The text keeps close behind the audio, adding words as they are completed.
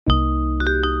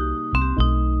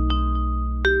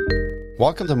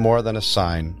Welcome to More Than a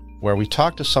Sign, where we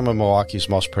talk to some of Milwaukee's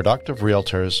most productive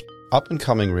realtors,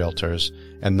 up-and-coming realtors,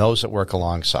 and those that work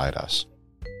alongside us.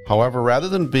 However, rather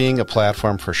than being a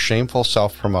platform for shameful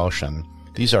self-promotion,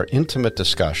 these are intimate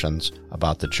discussions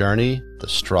about the journey, the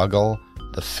struggle,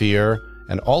 the fear,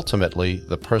 and ultimately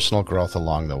the personal growth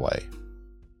along the way.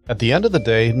 At the end of the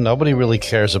day, nobody really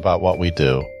cares about what we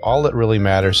do. All that really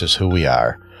matters is who we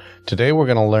are. Today we're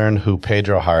going to learn who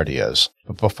Pedro Hardy is.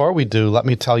 But before we do, let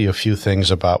me tell you a few things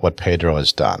about what Pedro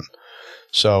has done.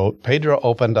 So Pedro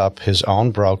opened up his own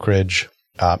brokerage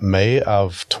May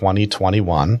of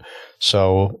 2021,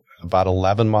 so about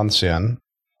 11 months in.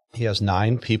 He has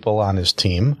 9 people on his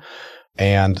team,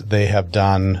 and they have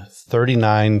done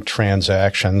 39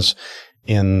 transactions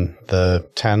in the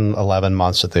 10, 11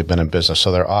 months that they've been in business.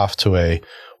 So they're off to a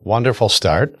wonderful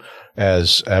start,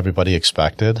 as everybody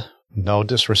expected. No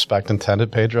disrespect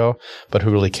intended, Pedro, but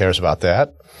who really cares about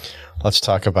that? Let's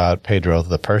talk about Pedro,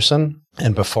 the person.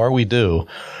 And before we do,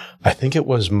 I think it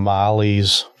was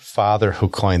Molly's father who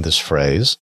coined this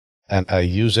phrase, and I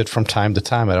use it from time to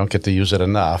time. I don't get to use it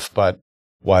enough, but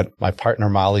what my partner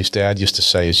Molly's dad used to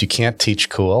say is, you can't teach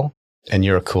cool, and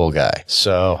you're a cool guy.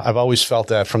 So I've always felt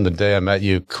that from the day I met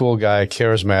you. Cool guy,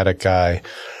 charismatic guy.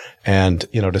 And,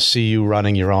 to see you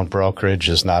running your own brokerage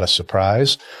is not a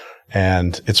surprise.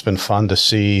 And it's been fun to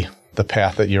see the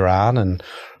path that you're on, and,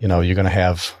 you're going to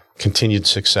have continued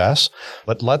success.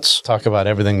 But let's talk about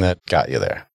everything that got you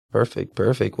there. Perfect.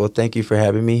 Well, thank you for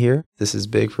having me here. This is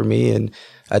big for me, and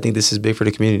I think this is big for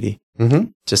the community. Mm-hmm.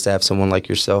 Just to have someone like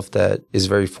yourself that is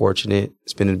very fortunate,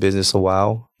 has been in business a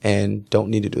while, and don't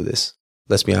need to do this.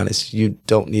 Let's be honest. You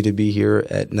don't need to be here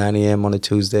at 9 a.m. on a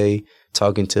Tuesday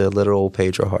talking to little old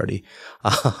Pedro Hardy.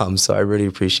 So I really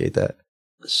appreciate that.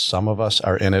 Some of us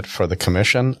are in it for the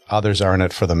commission. Others are in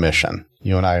it for the mission.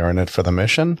 You and I are in it for the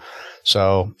mission.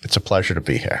 So it's a pleasure to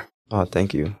be here. Oh,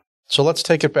 thank you. So let's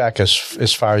take it back as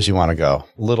far as you want to go.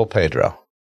 Little Pedro.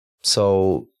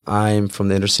 So I'm from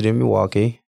the inner city of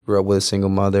Milwaukee. Grew up with a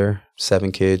single mother,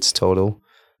 7 kids total.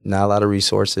 Not a lot of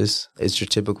resources. It's your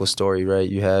typical story, right?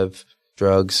 You have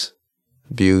drugs,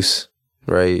 abuse,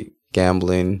 right?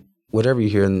 Gambling, whatever you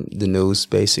hear in the news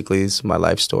basically is my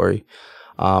life story.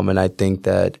 And I think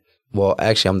that, well,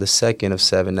 actually, I'm the second of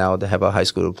 7 now to have a high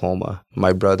school diploma.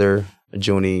 My brother,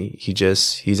 Junie,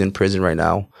 he's in prison right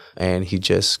now, and he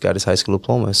just got his high school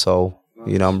diploma. So,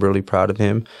 I'm really proud of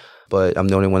him. But I'm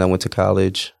the only one that went to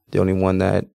college, the only one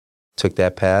that took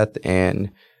that path. And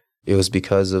it was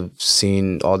because of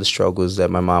seeing all the struggles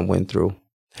that my mom went through.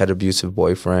 Had an abusive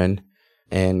boyfriend.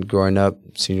 And growing up,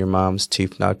 seeing your mom's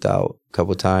teeth knocked out a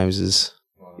couple of times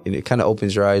it kind of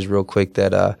opens your eyes real quick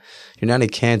that you're not in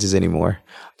Kansas anymore.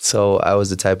 So I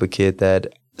was the type of kid that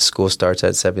school starts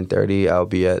at 7:30. I'll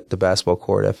be at the basketball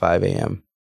court at 5 a.m.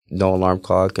 No alarm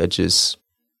clock. I just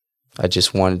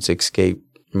wanted to escape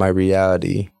my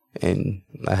reality. And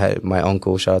I had my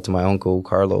uncle, shout out to my uncle,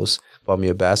 Carlos, bought me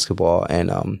a basketball.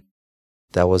 And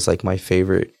that was like my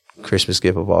favorite Christmas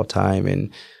gift of all time. And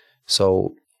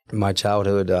so my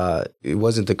childhood, it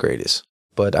wasn't the greatest,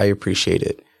 but I appreciate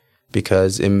it.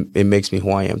 Because it makes me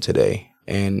who I am today.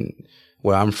 And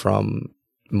where I'm from,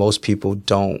 most people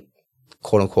don't,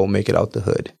 quote unquote, make it out the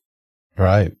hood.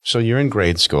 Right. So you're in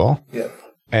grade school. Yeah.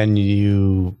 And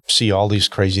you see all these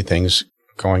crazy things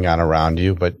going on around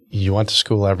you, but you went to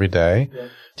school every day. Yeah.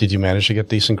 Did you manage to get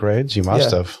decent grades? You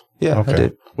must have. Yeah, okay. I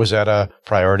did. Was that a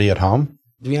priority at home?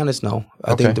 To be honest, no.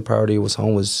 I think the priority was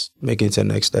home was making it to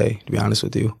the next day, to be honest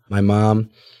with you. My mom,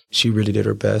 she really did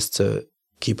her best to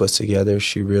keep us together.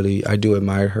 I do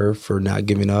admire her for not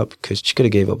giving up, because she could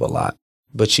have gave up a lot.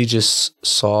 But she just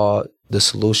saw the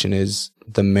solution is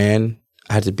the man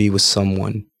I had to be with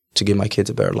someone to give my kids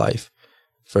a better life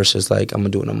versus like, I'm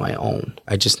going to do it on my own.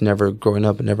 I just growing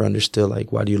up, I never understood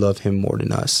like, why do you love him more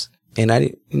than us? And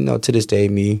I, to this day,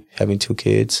 me having 2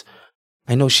 kids,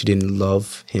 I know she didn't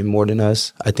love him more than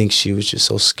us. I think she was just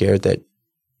so scared that,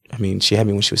 she had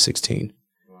me when she was 16.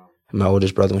 Wow. And my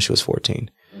oldest brother when she was 14.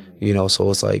 So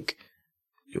it's like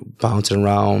bouncing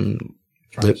around.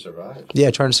 Trying to survive. Yeah,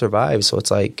 trying to survive. So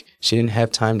it's like she didn't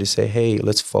have time to say, hey,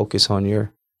 let's focus on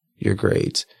your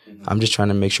grades. Mm-hmm. I'm just trying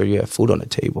to make sure you have food on the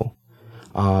table.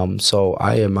 So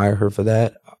I admire her for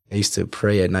that. I used to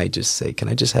pray at night, just say, can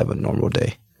I just have a normal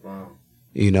day? Wow.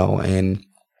 And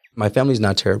my family's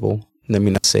not terrible. Let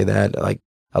me not say that. Like,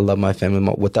 I love my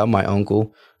family. Without my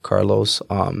uncle, Carlos,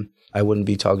 I wouldn't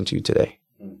be talking to you today.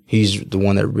 He's the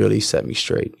one that really set me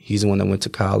straight. He's the one that went to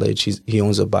college. He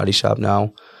owns a body shop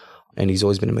now, and he's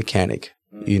always been a mechanic,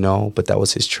 but that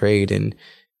was his trade, and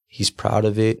he's proud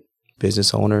of it.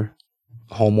 Business owner,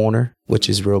 homeowner, which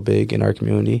is real big in our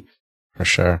community. For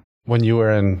sure. When you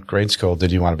were in grade school,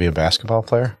 did you want to be a basketball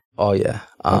player? Oh yeah.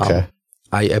 Okay.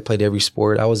 I played every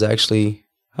sport. I was actually,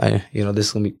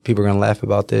 people are gonna laugh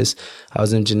about this. I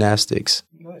was in gymnastics.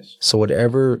 Nice. So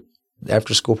whatever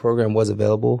after school program was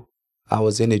available, I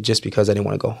was in it just because I didn't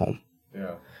want to go home.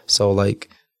 Yeah. So like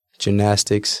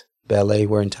gymnastics, ballet,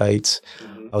 wearing tights.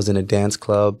 I was in a dance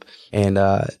club and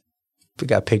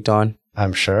got picked on.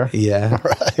 I'm sure. Yeah.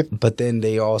 Right. But then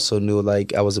they also knew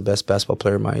like I was the best basketball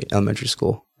player in my elementary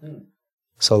school.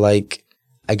 So like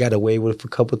I got away with a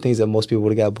couple of things that most people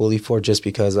would have got bullied for just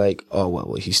because like, oh,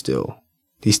 well, he's still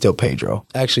Pedro.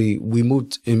 Actually, we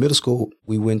moved in middle school.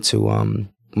 We went to,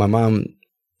 my mom,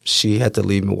 she had to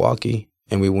leave Milwaukee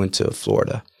and we went to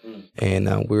Florida. And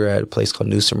we were at a place called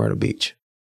New Smyrna Beach.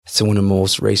 It's one of the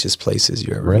most racist places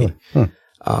you ever meet.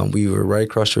 We were right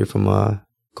across the street from a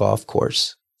golf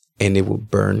course and they would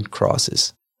burn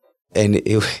crosses. And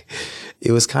it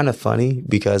was kind of funny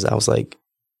because I was like,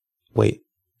 wait,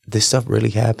 this stuff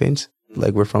really happens?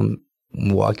 Like we're from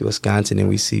Milwaukee, Wisconsin and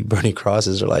we see burning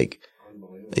crosses or like,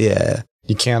 yeah.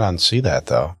 You can't unsee that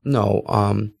though. No.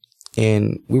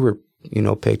 And we were,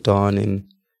 picked on and,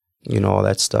 all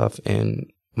that stuff.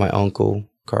 And my uncle,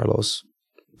 Carlos,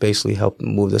 basically helped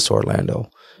move us to Orlando.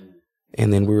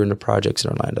 And then we were in the projects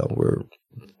in Orlando. We're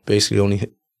basically the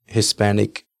only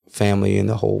Hispanic family in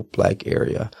the whole black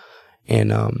area.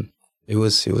 And it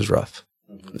was rough.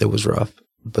 It was rough.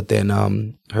 But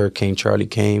then Hurricane Charlie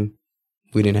came.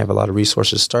 We didn't have a lot of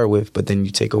resources to start with, but then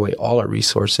you take away all our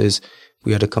resources.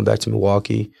 We had to come back to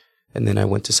Milwaukee. And then I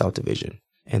went to South Division.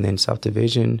 And then South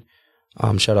Division,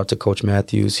 shout out to Coach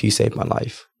Matthews. He saved my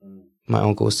life. My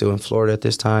uncle was still in Florida at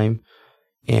this time.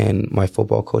 And my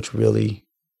football coach really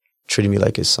treated me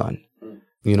like his son.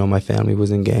 My family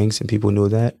was in gangs and people knew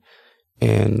that.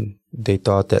 And they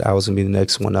thought that I was going to be the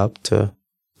next one up to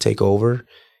take over.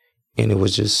 And it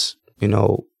was just, I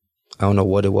don't know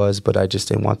what it was, but I just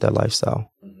didn't want that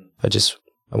lifestyle.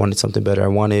 I wanted something better.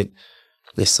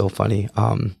 It's so funny.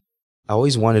 I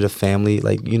always wanted a family,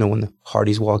 like, when the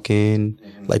Hardys walk in,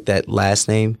 like that last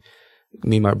name,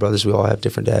 me and my brothers, we all have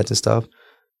different dads and stuff.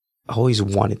 I always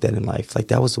wanted that in life. Like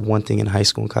that was the one thing in high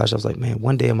school and college. I was like, man,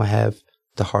 one day I'm going to have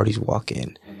the Hardys walk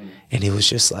in. And it was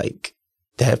just like,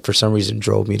 that for some reason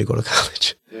drove me to go to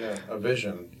college. Yeah, a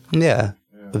vision. Yeah,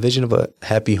 a vision of a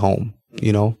happy home,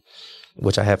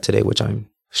 which I have today, which I'm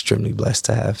extremely blessed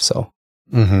to have. So,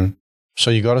 So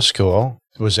you go to school.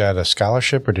 Was that a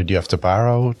scholarship or did you have to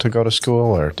borrow to go to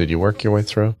school or did you work your way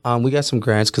through? We got some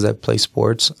grants because I play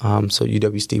sports. So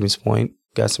UW Stevens Point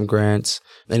got some grants.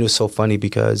 And it was so funny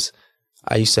because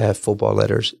I used to have football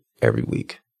letters every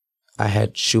week. I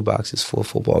had shoe boxes full of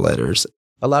football letters.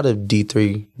 A lot of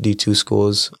D3, D2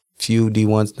 schools, few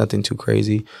D1s, nothing too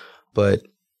crazy. But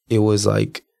it was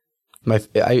like,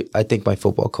 I think my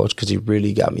football coach, because he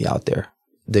really got me out there.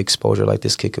 The exposure, like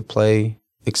this kid could play,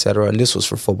 etc. And this was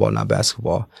for football, not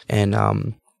basketball. And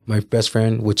my best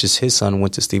friend, which is his son, was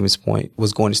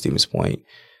going to Stevens Point.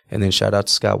 And then shout out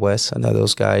to Scott West, another of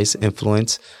those guys,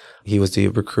 influence. He was the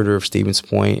recruiter of Stevens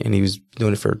Point, and he was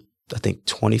doing it for, I think,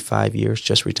 25 years,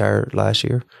 just retired last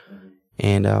year.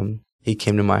 And he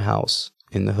came to my house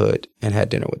in the hood and had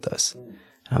dinner with us. And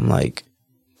I'm like,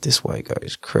 this white guy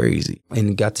is crazy.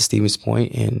 And got to Stevens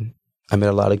Point, and I met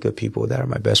a lot of good people that are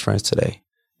my best friends today.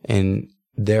 And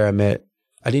there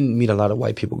I didn't meet a lot of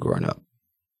white people growing up.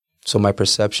 So my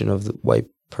perception of the white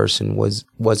person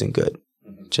wasn't good.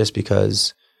 Just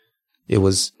because it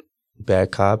was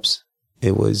bad cops,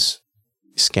 it was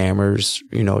scammers,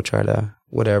 try to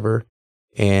whatever.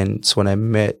 And so when I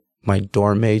met my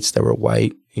dorm mates that were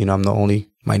white, I'm the only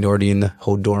minority in the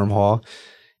whole dorm hall,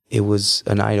 it was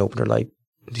an eye-opener, like,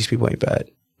 these people ain't bad.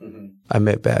 I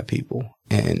met bad people.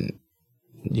 And,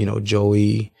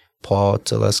 Joey, Paul,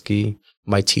 Teleski,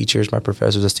 my teachers, my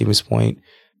professors at Stevens Point,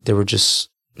 they were just,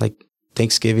 like,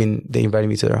 Thanksgiving, they invited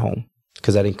me to their home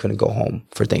because I couldn't go home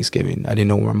for Thanksgiving. I didn't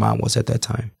know where my mom was at that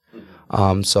time.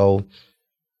 So,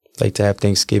 like, to have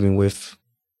Thanksgiving with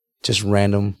just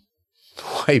random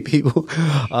white people,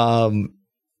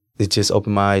 it just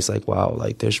opened my eyes, like, wow,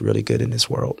 like, there's really good in this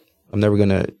world. I'm never going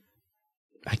to,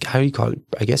 how do you call it?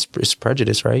 I guess it's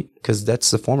prejudice, right? Because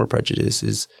that's the form of prejudice,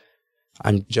 is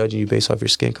I'm judging you based off your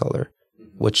skin color,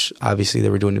 which obviously they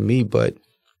were doing to me, but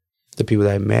the people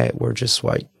that I met were just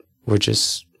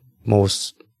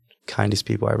most kindest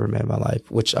people I ever met in my life,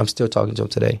 which I'm still talking to them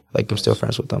today. Like, I'm still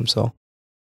friends with them,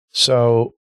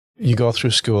 So you go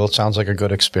through school. It sounds like a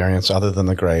good experience other than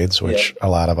the grades, which a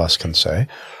lot of us can say.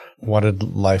 What did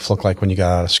life look like when you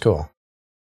got out of school?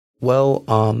 Well,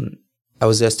 I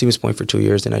was at Stevens Point for 2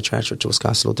 years, then I transferred to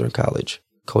Wisconsin Lutheran College.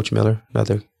 Coach Miller,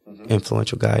 another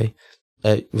influential guy.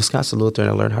 At Wisconsin Lutheran,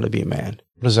 I learned how to be a man.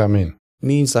 What does that mean? It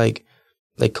means like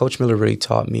Coach Miller really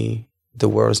taught me the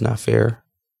world is not fair,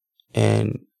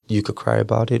 and you could cry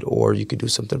about it or you could do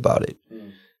something about it.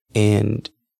 And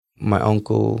my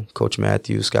uncle, Coach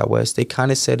Matthew, Scott West, they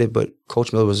kind of said it, but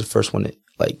Coach Miller was the first one to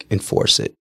like enforce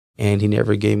it. And he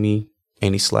never gave me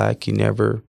any slack. He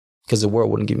never, because the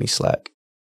world wouldn't give me slack.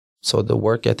 So the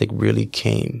work ethic really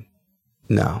came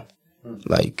now.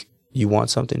 Like, you want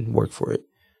something, work for it.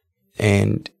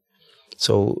 And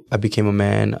so I became a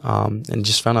man, and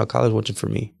just found out college wasn't for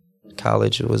me.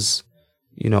 College was,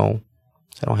 I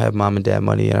don't have mom and dad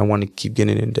money, and I want to keep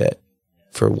getting in debt.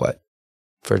 For what?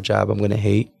 For a job I'm going to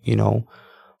hate,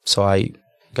 So I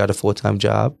got a full-time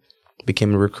job,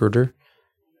 became a recruiter,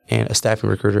 and a staffing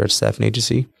recruiter at a staffing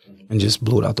agency, and just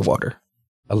blew it out the water.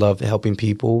 I love helping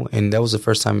people, and that was the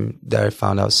first time that I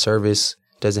found out service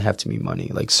doesn't have to be money.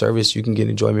 Like, service, you can get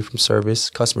enjoyment from service,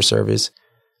 customer service,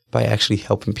 by actually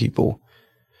helping people.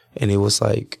 And it was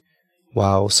like,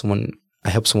 wow, I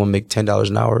helped someone make $10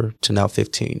 an hour to now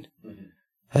 15.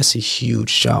 That's a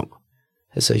huge jump.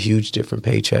 It's a huge different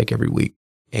paycheck every week.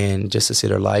 And just to see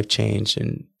their life change,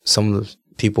 and some of the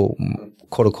people,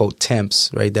 quote unquote, temps,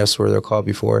 right? That's where they're called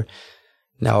before.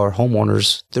 Now are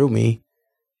homeowners through me.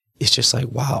 It's just like,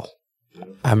 wow.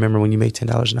 I remember when you make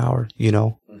 $10 an hour,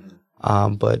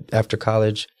 But after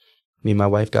college, me and my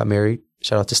wife got married.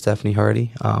 Shout out to Stephanie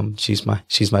Hardy. She's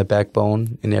my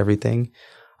backbone in everything.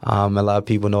 A lot of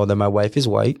people know that my wife is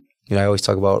white. I always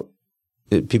talk about,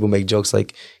 people make jokes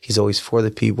like he's always for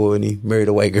the people and he married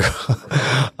a white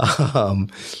girl.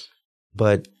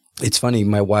 But it's funny,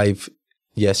 my wife,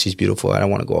 yes, she's beautiful. I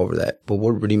don't want to go over that. But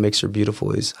what really makes her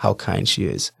beautiful is how kind she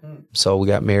is. So we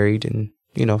got married and,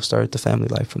 started the family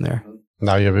life from there.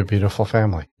 Now you have a beautiful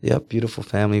family. Yep, beautiful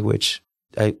family, which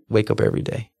I wake up every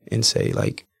day and say,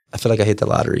 like, I feel like I hit the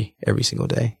lottery every single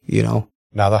day,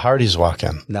 Now the Hardys walk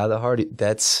in. Now the Hardy,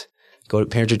 go to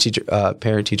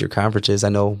parent-teacher conferences. I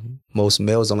know most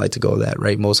males don't like to go to that,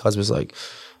 right? Most husbands like,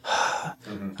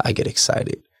 I get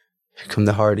excited. Here come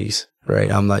the Hardys, right?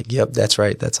 I'm like, yep, that's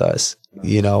right. That's us,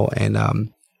 And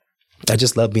I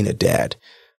just love being a dad.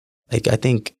 Like, I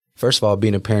think, first of all,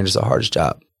 being a parent is the hardest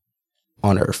job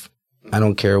on earth. I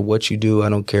don't care what you do. I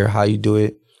don't care how you do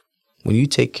it. When you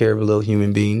take care of a little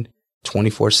human being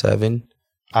 24/7.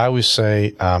 I always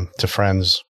say to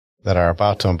friends that are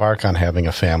about to embark on having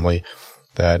a family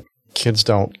that kids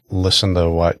don't listen to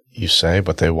what you say,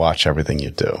 but they watch everything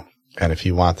you do. And if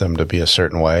you want them to be a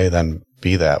certain way, then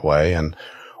be that way. And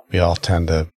we all tend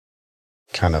to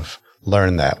kind of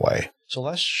learn that way. So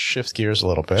let's shift gears a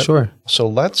little bit. Sure. So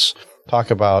let's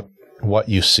talk about what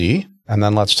you see, and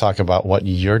then let's talk about what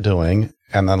you're doing,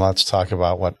 and then let's talk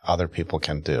about what other people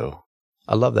can do.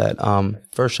 I love that.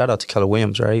 First, shout out to Keller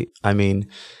Williams, right? I mean,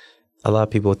 a lot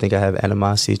of people think I have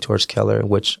animosity towards Keller,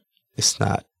 which it's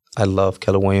not. I love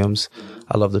Keller Williams.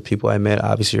 I love the people I met.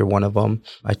 Obviously, you're one of them.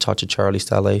 I talked to Charlie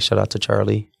Stale. Shout out to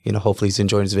Charlie. Hopefully he's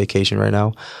enjoying his vacation right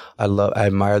now. I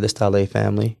admire the Stale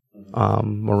family.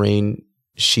 Maureen,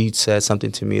 she said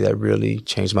something to me that really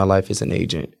changed my life as an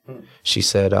agent. She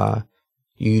said,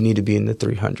 you need to be in the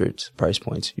 300s price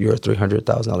points. You're a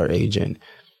 $300,000 agent.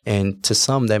 And to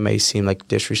some, that may seem like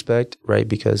disrespect, right?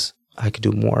 Because I could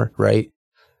do more, right?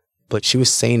 But she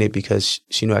was saying it because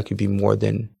she knew I could be more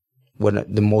than what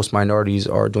the most minorities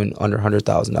are doing under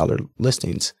 $100,000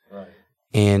 listings. Right.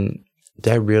 And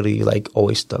that really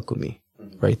always stuck with me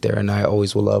right there. And I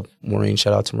always will love Maureen.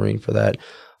 Shout out to Maureen for that.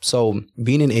 So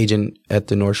being an agent at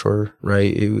the North Shore,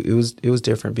 right, it was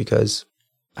different because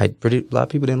a lot of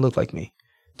people didn't look like me.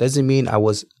 Doesn't mean I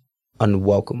was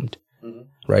unwelcomed.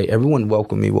 Right? Everyone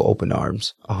welcomed me with open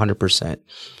arms, 100%.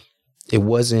 It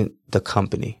wasn't the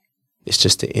company. It's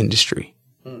just the industry.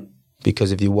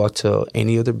 Because if you walk to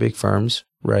any of the big firms,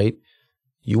 right,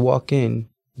 you walk in,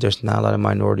 there's not a lot of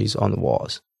minorities on the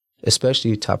walls,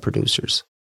 especially top producers.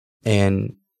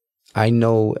 And I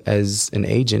know as an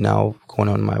agent now, going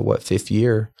on my, fifth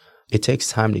year, it takes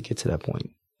time to get to that point.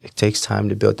 It takes time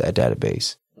to build that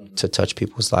database, to touch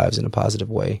people's lives in a positive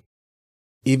way.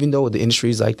 Even though the industry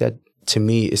is like that, to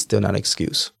me, it's still not an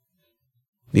excuse.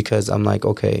 Because I'm like,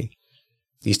 okay,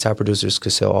 these top producers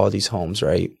could sell all these homes,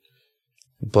 right?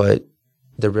 But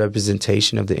the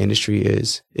representation of the industry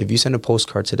is, if you send a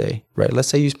postcard today, right? Let's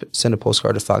say you send a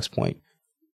postcard to Fox Point.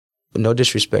 No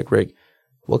disrespect, Rick.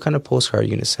 What kind of postcard are you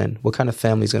going to send? What kind of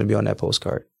family is going to be on that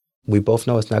postcard? We both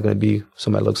know it's not going to be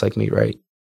somebody that looks like me, right?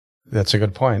 That's a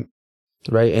good point.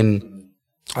 Right? And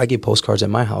I get postcards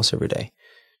at my house every day.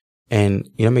 And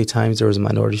you know how many times there was a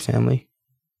minority family?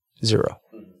 0.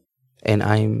 And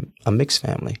I'm a mixed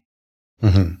family.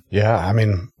 Yeah. I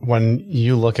mean, when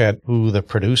you look at who the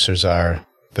producers are,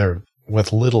 they're,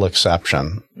 with little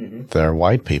exception, they're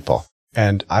white people.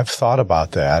 And I've thought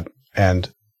about that.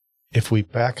 And if we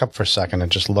back up for a second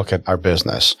and just look at our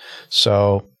business.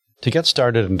 So to get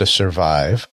started and to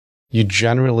survive, you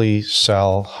generally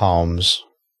sell homes,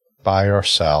 buy or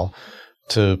sell,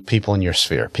 to people in your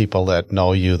sphere, people that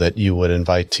know you, that you would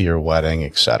invite to your wedding,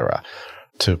 etc.,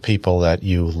 to people that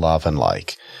you love and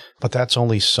like. But that's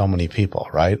only so many people,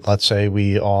 right? Let's say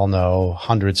we all know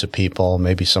hundreds of people.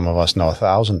 Maybe some of us know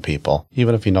 1,000 people.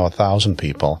 Even if you know 1,000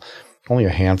 people, only a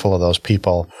handful of those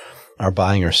people are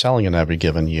buying or selling in every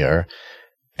given year.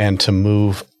 And to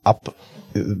move up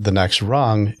the next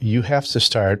rung, you have to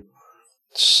start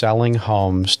selling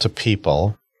homes to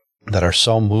people that are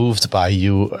so moved by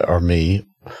you or me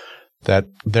that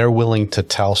they're willing to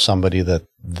tell somebody that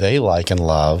they like and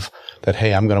love that,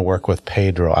 hey, I'm going to work with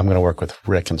Pedro, I'm going to work with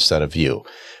Rick instead of you,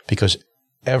 because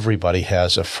everybody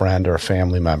has a friend or a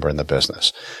family member in the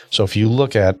business. So if you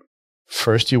look at,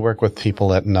 first you work with people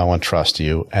that know and trust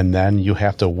you, and then you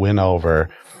have to win over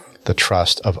the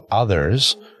trust of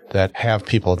others that have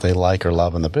people that they like or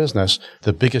love in the business.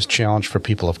 The biggest challenge for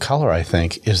people of color, I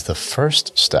think, is the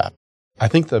first step. I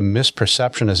think the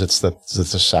misperception is it's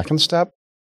the second step,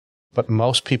 but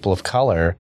most people of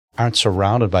color aren't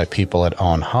surrounded by people that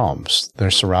own homes. They're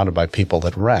surrounded by people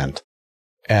that rent.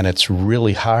 And it's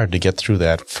really hard to get through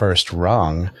that first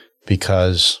rung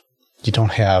because you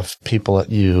don't have people that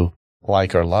you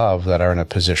like or love that are in a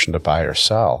position to buy or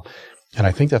sell. And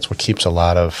I think that's what keeps a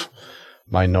lot of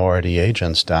minority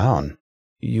agents down.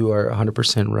 You are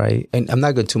 100% right. And I'm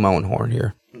not going to toot my own horn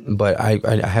here, but I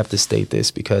have to state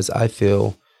this because I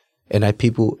feel, and I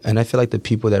feel like the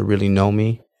people that really know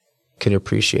me can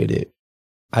appreciate it.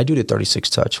 I do the 36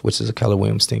 touch, which is a Keller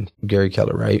Williams thing, Gary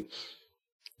Keller, right?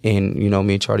 And, me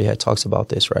and Charlie had talks about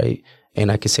this, right?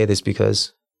 And I can say this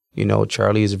because,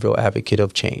 Charlie is a real advocate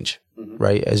of change,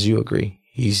 right? As you agree.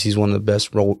 He's one of the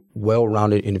best,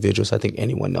 well-rounded individuals I think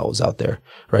anyone knows out there,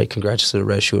 right? Congrats to the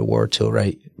Red Shoe Award too,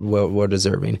 right? Well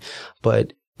deserving.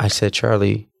 But I said,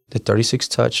 Charlie, the 36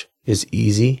 touch is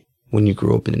easy when you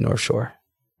grew up in the North Shore.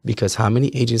 Because how many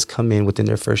agents come in within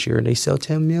their first year and they sell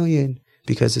 10 million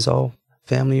because it's all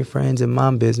family and friends and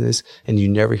mom business, and you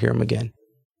never hear them again.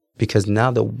 Because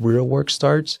now the real work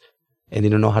starts and they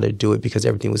don't know how to do it because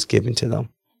everything was given to them,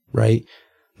 right?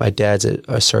 My dad's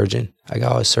a surgeon. I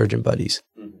got all his surgeon buddies.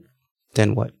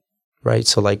 Then what, right?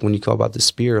 So like when you talk about the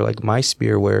spear, like my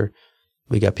spear where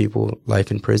we got people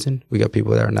life in prison, we got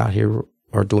people that are not here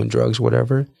or doing drugs or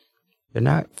whatever, they're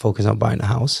not focused on buying a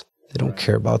house. They don't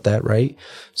care about that, right?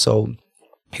 So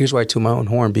here's why I toot my own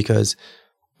horn, because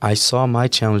I saw my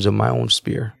challenge of my own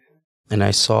spear and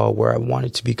I saw where I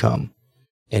wanted to become.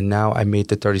 And now I made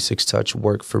the 36 touch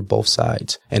work for both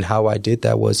sides. And how I did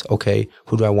that was, okay,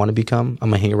 who do I want to become?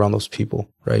 I'm going to hang around those people,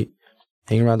 right?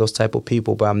 Hang around those type of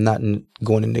people, but I'm not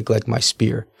going to neglect my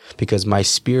spear because my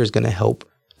spear is going to help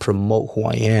promote who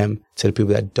I am to the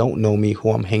people that don't know me,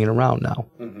 who I'm hanging around now.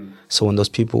 So when those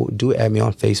people do add me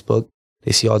on Facebook,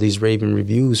 they see all these raving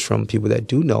reviews from people that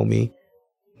do know me.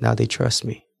 Now they trust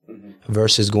me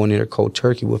versus going in there cold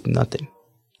turkey with nothing.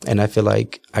 And I feel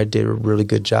like I did a really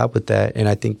good job with that. And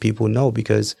I think people know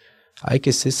because I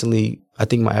consistently, I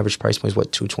think my average price point is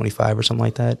what, $225 or something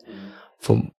like that.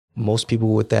 For most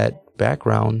people with that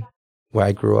background where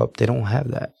I grew up, they don't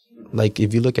have that. Like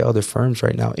if you look at other firms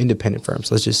right now, independent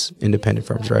firms, independent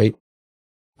firms, right?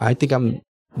 I think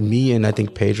me and I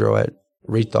think Pedro at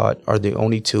Rethought are the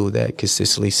only two that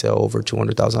consistently sell over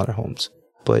 $200,000 homes.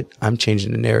 But I'm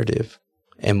changing the narrative.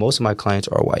 And most of my clients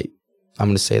are white. I'm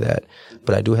going to say that.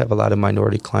 But I do have a lot of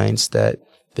minority clients that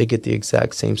they get the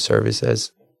exact same service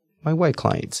as my white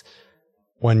clients.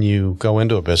 When you go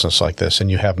into a business like this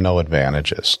and you have no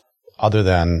advantages other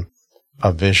than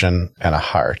a vision and a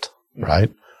heart,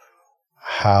 right?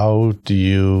 How do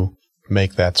you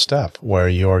make that step where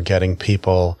you're getting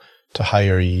people to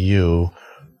hire you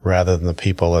rather than the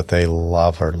people that they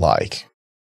love or like?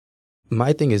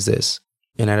 My thing is this,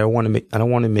 and I don't want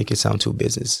to make it sound too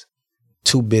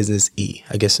business-y.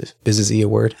 I guess if business-y a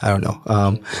word, I don't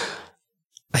know.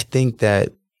 I think that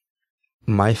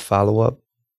my follow-up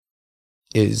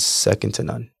is second to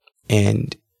none.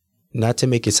 And not to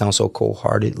make it sound so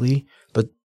cold-heartedly, but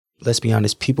let's be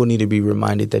honest, people need to be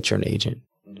reminded that you're an agent.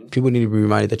 People need to be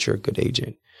reminded that you're a good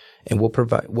agent. And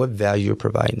what value you're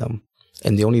providing them.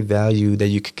 And the only value that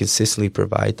you can consistently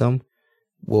provide them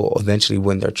will eventually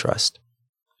win their trust,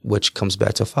 which comes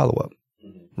back to follow-up,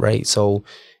 right? So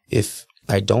if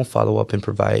I don't follow up and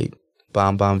provide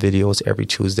bomb videos every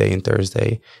Tuesday and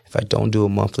Thursday, if I don't do a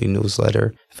monthly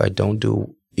newsletter, if I don't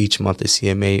do each month the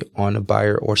CMA on a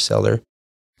buyer or seller,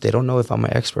 they don't know if I'm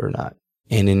an expert or not.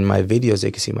 And in my videos,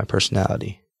 they can see my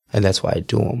personality. And that's why I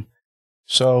do them.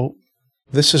 So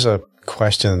this is a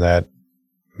question that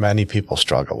many people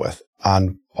struggle with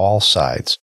on all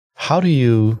sides. How do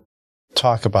you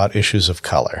talk about issues of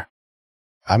color?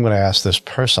 I'm going to ask this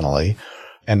personally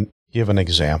and give an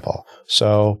example.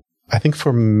 So I think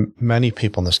for many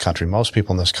people in this country, most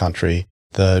people in this country,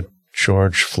 the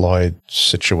George Floyd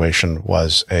situation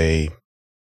was a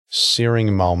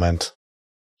searing moment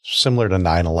similar to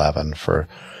 9/11 for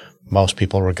most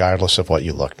people, regardless of what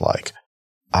you looked like.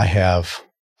 I have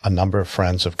a number of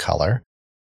friends of color,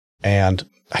 and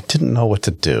I didn't know what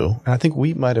to do. And I think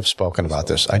we might have spoken about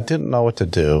this. I didn't know what to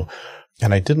do,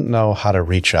 and I didn't know how to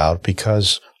reach out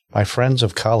because my friends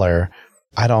of color,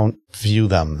 I don't view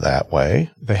them that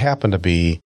way. They happen to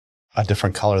be a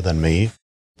different color than me,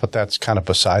 but that's kind of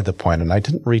beside the point. And I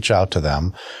didn't reach out to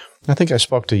them. I think I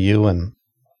spoke to you and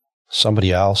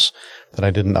somebody else that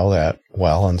I didn't know that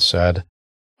well and said,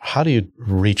 how do you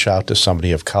reach out to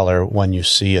somebody of color when you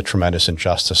see a tremendous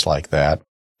injustice like that?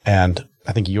 And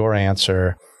I think your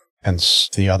answer and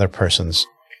the other person's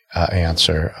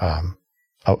answer,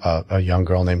 a young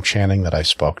girl named Channing that I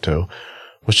spoke to,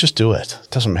 was just do it.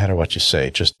 It doesn't matter what you say,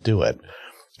 just do it.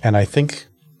 And I think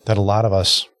that a lot of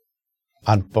us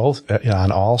on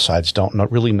on all sides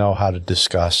don't really know how to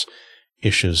discuss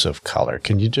issues of color.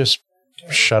 Can you just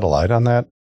shed a light on that?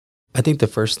 I think the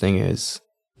first thing is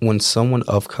when someone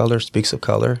of color speaks of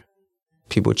color,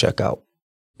 people check out.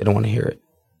 They don't want to hear it.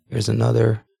 There's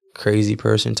another crazy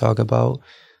person talk about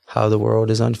how the world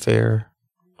is unfair,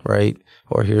 right?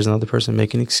 Or here's another person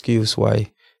making an excuse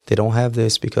why they don't have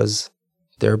this because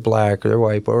they're black or they're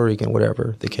white, Puerto Rican,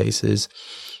 whatever the case is.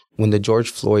 When the George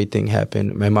Floyd thing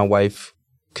happened, and my wife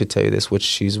could tell you this, which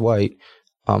she's white.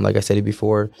 Like I said it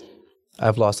before,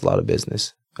 I've lost a lot of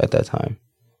business at that time.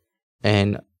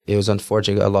 And it was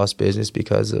unfortunate I lost business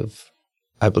because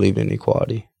I believed in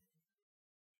equality.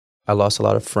 I lost a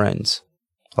lot of friends,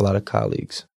 a lot of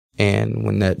colleagues. And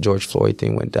when that George Floyd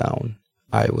thing went down,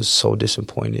 I was so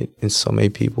disappointed in so many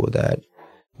people that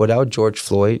without George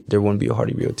Floyd, there wouldn't be a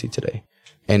Hardy Realty today.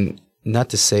 And not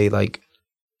to say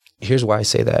here's why I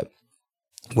say that.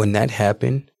 When that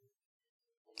happened,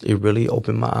 it really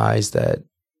opened my eyes that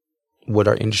what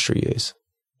our industry is,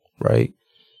 right?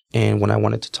 And when I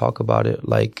wanted to talk about it,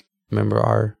 remember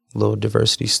our little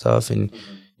diversity stuff, and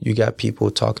you got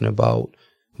people talking about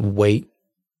weight.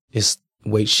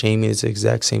 Weight shaming is the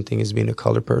exact same thing as being a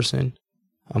colored person.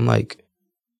 I'm like,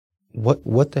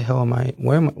 what the hell am I?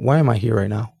 Why am I here right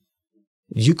now?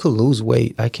 You could lose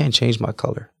weight. I can't change my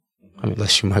color. I mean,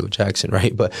 unless you're Michael Jackson,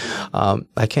 right? But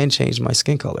I can't change my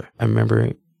skin color. I remember,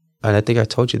 and I think I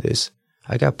told you this,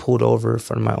 I got pulled over in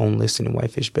front of my own listing in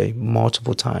Whitefish Bay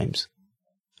multiple times.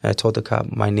 And I told the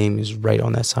cop, my name is right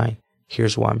on that sign.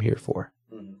 Here's what I'm here for.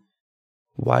 Mm-hmm.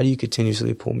 Why do you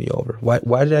continuously pull me over?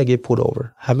 Why did I get pulled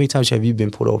over? How many times have you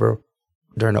been pulled over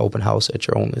during an open house at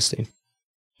your own listing?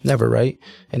 Never, right?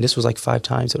 And this was 5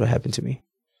 times that it happened to me.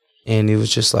 And it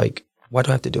was just why do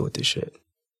I have to deal with this shit?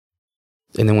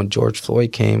 And then when George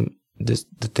Floyd came, the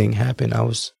thing happened.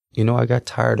 I got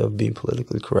tired of being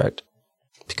politically correct.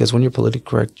 Because when you're politically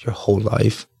correct your whole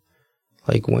life,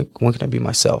 when can I be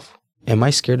myself? Am I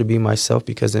scared to be myself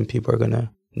because then people are going to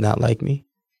not like me?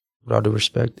 With all due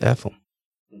respect, F them.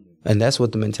 And that's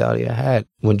what the mentality I had.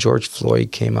 When George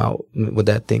Floyd came out, when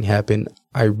that thing happened,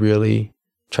 I really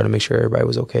tried to make sure everybody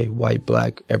was okay. White,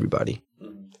 black, everybody.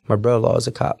 My brother-in-law is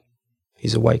a cop.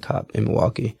 He's a white cop in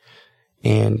Milwaukee.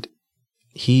 And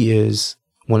he is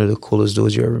one of the coolest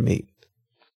dudes you ever meet.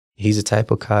 He's the type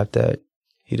of cop that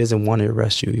he doesn't want to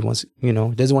arrest you. He wants, he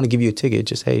doesn't want to give you a ticket.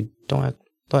 Just, hey, don't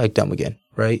act dumb again,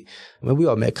 right? I mean, we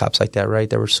all met cops like that, right?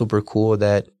 That were super cool,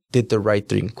 that did the right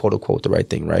thing, quote unquote, the right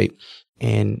thing, right?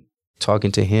 And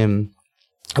talking to him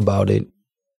about it,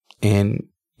 and,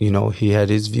 he had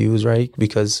his views, right?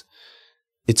 Because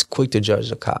it's quick to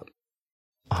judge a cop,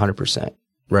 100%,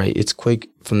 right? It's quick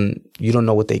you don't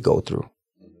know what they go through.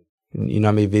 You know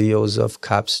how many videos of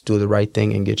cops do the right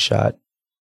thing and get shot?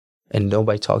 And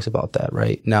nobody talks about that,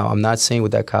 right? Now, I'm not saying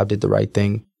that cop did the right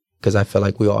thing, because I feel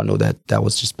like we all know that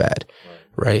was just bad,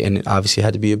 right? And it obviously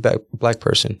had to be a black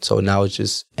person. So now it's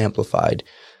just amplified.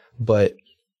 But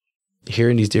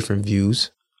hearing these different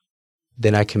views,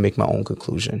 then I can make my own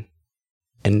conclusion.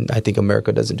 And I think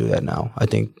America doesn't do that now. I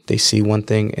think they see one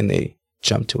thing and they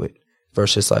jump to it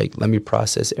versus let me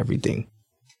process everything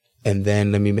and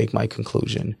then let me make my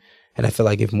conclusion. And I feel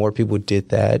like if more people did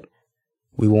that,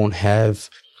 we won't have,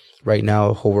 right now,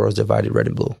 the whole world's divided red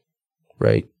and blue,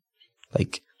 right?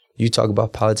 You talk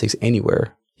about politics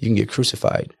anywhere, you can get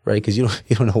crucified, right? Because you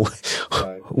don't know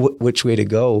which way to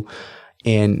go.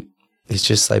 And it's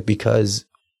just like, because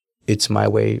it's my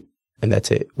way and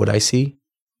that's it. What I see,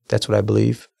 that's what I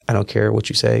believe. I don't care what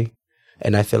you say.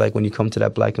 And I feel like when you come to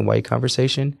that black and white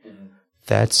conversation,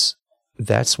 that's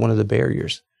one of the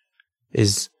barriers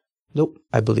is, nope,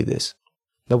 I believe this.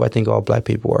 Nope, I think all black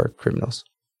people are criminals.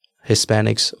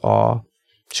 Hispanics all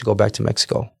should go back to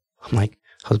Mexico. I'm like,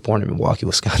 I was born in Milwaukee,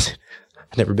 Wisconsin.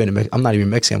 I've never been to Mexico. I'm not even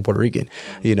Mexican, I'm Puerto Rican.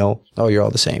 You know, oh, you're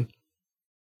all the same.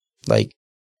 Like,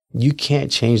 you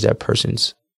can't change that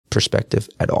person's perspective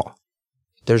at all.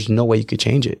 There's no way you could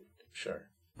change it. Sure.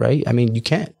 Right? I mean, you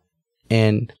can't.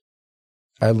 And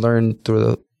I learned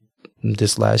through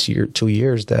this last year, 2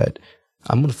 years, that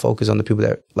I'm going to focus on the people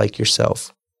that like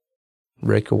yourself.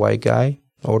 Rick, a white guy,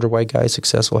 older white guy,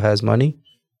 successful, has money,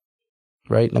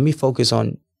 right? Let me focus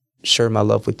on sharing my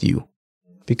love with you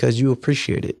because you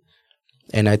appreciate it.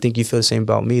 And I think you feel the same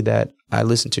about me, that I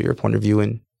listen to your point of view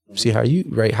and see how you,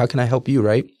 right? How can I help you,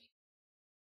 right?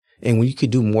 And when you could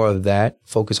do more of that,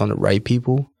 focus on the right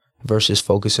people versus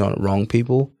focusing on the wrong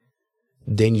people,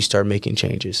 then you start making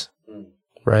changes,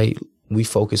 right? We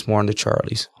focus more on the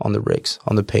Charlies, on the Ricks,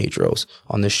 on the Pedros,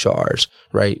 on the Shars,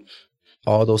 right?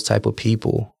 All those type of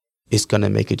people, it's going to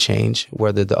make a change,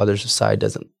 whether the other side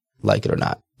doesn't like it or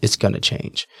not. It's going to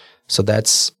change. So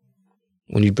that's,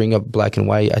 when you bring up black and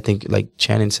white, I think like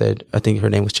Channing said, I think her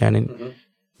name was Channing,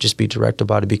 just be direct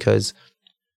about it, because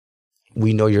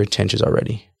we know your intentions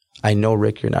already. I know,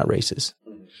 Rick, you're not racist.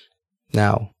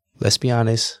 Now, let's be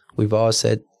honest. We've all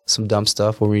said some dumb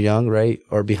stuff when we're young, right?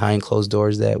 Or behind closed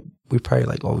doors that we probably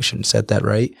like, oh, we shouldn't have said that,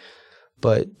 right?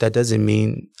 But that doesn't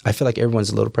mean, I feel like everyone's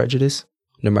a little prejudiced,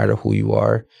 no matter who you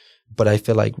are. But I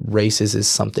feel like racist is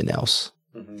something else,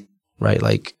 right?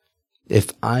 Like,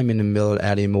 if I'm in the middle of the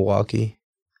alley in Milwaukee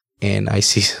and I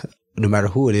see, no matter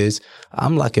who it is,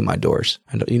 I'm locking my doors.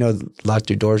 And you know, lock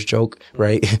your doors joke,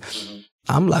 right?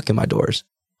 I'm locking my doors,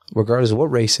 regardless of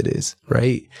what race it is,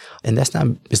 right? And that's not,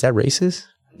 is that racist?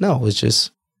 No, it's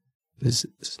just, it's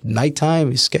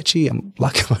nighttime, it's sketchy, I'm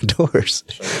locking my doors,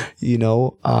 you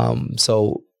know?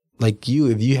 So like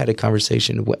if you had a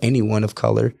conversation with anyone of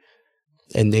color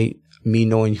and me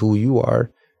knowing who you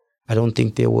are, I don't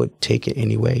think they would take it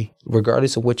anyway,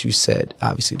 regardless of what you said.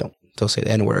 Obviously, don't say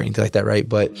the N-word or anything like that, right?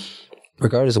 But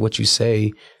regardless of what you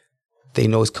say, they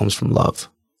know it comes from love.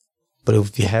 But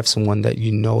if you have someone that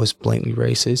you know is blatantly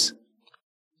racist,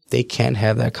 they can't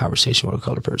have that conversation with a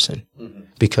colored person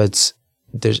because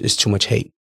it's too much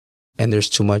hate and there's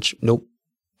too much nope.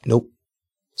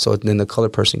 So then the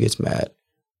colored person gets mad,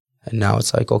 and now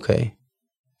it's like, okay,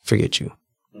 forget you.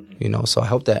 You know, so I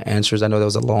hope that answers. I know that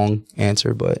was a long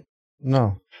answer, but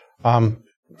no.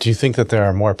 Do you think that there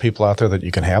are more people out there that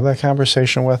you can have that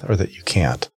conversation with, or that you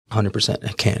can't? 100%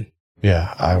 I can.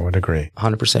 Yeah, I would agree.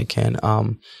 100% can.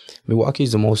 Milwaukee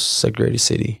is the most segregated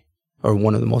city, or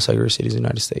one of the most segregated cities in the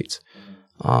United States.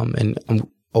 And I'm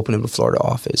opening the Florida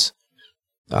office.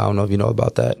 I don't know if you know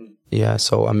about that. Yeah,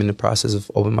 so I'm in the process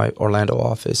of opening my Orlando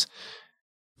office.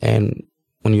 And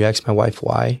when you ask my wife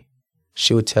why,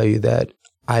 she would tell you that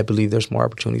I believe there's more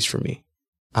opportunities for me.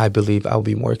 I believe I'll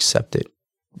be more accepted.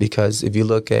 Because if you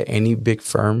look at any big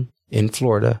firm in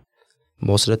Florida,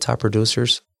 most of the top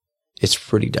producers, it's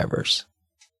pretty diverse.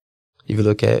 If you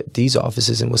look at these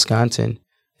offices in Wisconsin,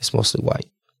 it's mostly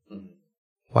white.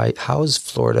 White. How is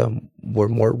Florida, where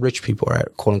more rich people are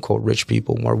at, quote unquote rich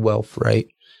people, more wealth, right?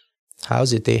 How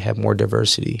is it they have more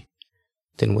diversity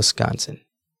than Wisconsin?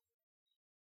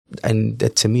 And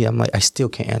that, to me, I'm like, I still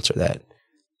can't answer that.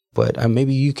 But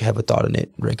maybe you could have a thought on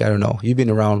it, Rick. I don't know. You've been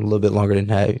around a little bit longer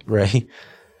than I, right?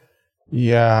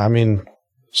 Yeah, I mean,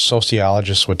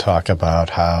 sociologists would talk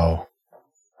about how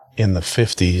in the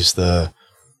 50s, the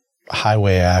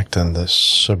Highway Act and the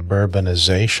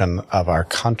suburbanization of our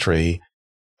country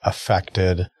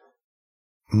affected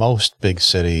most big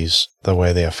cities the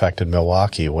way they affected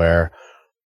Milwaukee, where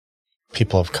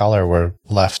people of color were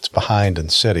left behind in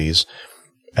cities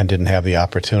and didn't have the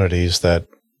opportunities that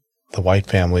the white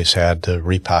families had to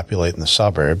repopulate in the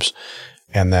suburbs.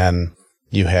 And then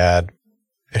you had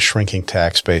a shrinking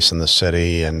tax base in the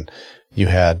city, and you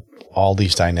had all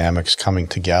these dynamics coming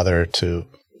together to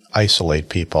isolate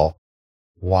people.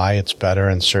 Why it's better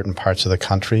in certain parts of the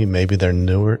country, maybe they're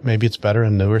newer, maybe it's better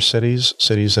in newer cities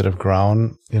that have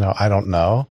grown, I don't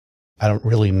know. I don't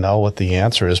really know what the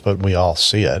answer is, but we all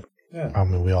see it. Yeah. I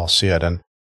mean, we all see it. And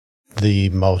the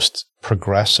most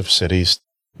progressive cities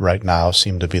right now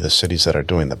seem to be the cities that are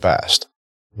doing the best.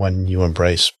 When you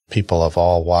embrace people of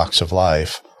all walks of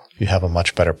life, you have a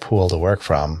much better pool to work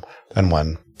from than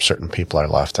when certain people are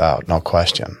left out, no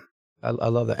question. I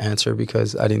love the answer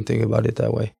because I didn't think about it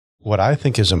that way. What I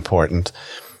think is important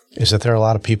is that there are a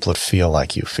lot of people that feel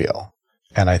like you feel.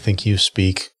 And I think you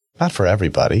speak, not for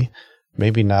everybody,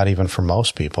 maybe not even for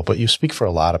most people, but you speak for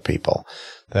a lot of people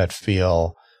that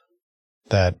feel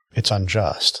that it's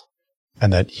unjust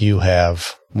and that you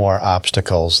have more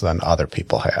obstacles than other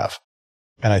people have.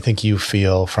 And I think you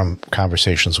feel from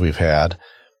conversations we've had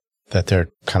that there are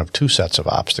kind of two sets of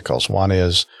obstacles. One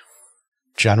is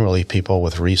generally people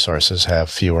with resources have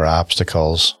fewer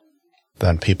obstacles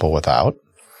than people without,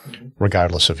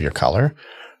 regardless of your color.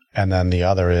 And then the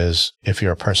other is if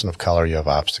you're a person of color, you have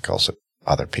obstacles that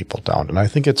other people don't. And I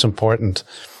think it's important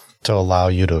to allow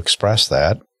you to express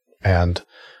that. And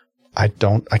I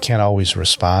can't always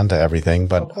respond to everything,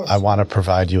 but I want to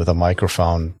provide you with a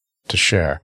microphone to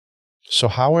share. So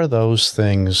how are those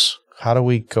things, how do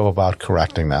we go about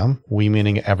correcting them? We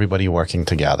meaning everybody working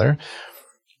together.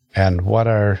 And what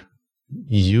are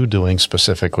you doing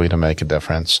specifically to make a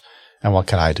difference? And what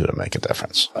can I do to make a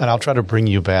difference? And I'll try to bring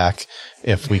you back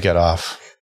if we get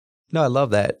off. No, I love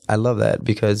that. I love that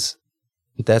because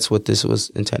that's what this was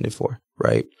intended for,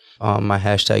 right? My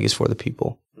hashtag is for the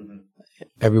people.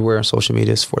 Everywhere on social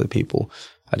media is for the people.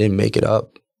 I didn't make it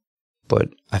up, but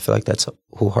I feel like that's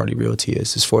who Hardy Realty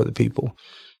is. It's for the people.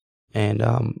 And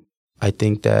I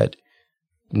think that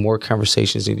more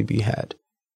conversations need to be had.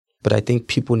 But I think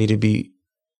people need to be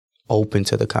open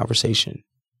to the conversation.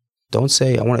 Don't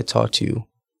say, I want to talk to you,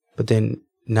 but then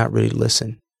not really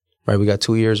listen, right? We got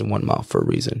 2 ears and 1 mouth for a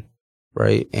reason,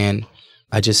 right? And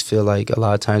I just feel like a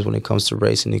lot of times when it comes to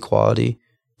race and equality,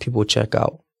 people check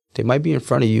out. They might be in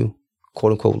front of you,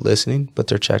 quote unquote, listening, but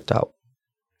they're checked out.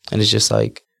 And it's just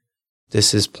like,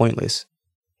 this is pointless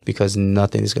because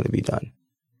nothing is going to be done,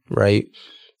 right?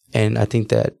 And I think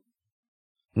that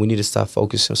we need to stop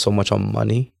focusing so much on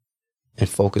money and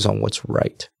focus on what's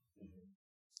right.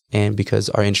 And because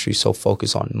our industry is so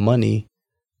focused on money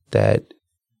that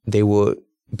they will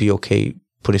be okay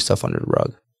putting stuff under the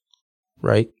rug,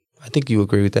 right? I think you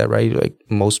agree with that, right? Like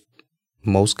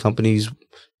most companies,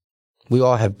 we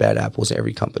all have bad apples in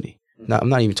every company. Now, I'm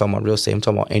not even talking about real estate. I'm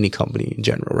talking about any company in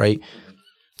general, right?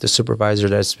 The supervisor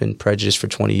that's been prejudiced for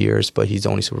 20 years, but he's the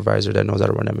only supervisor that knows how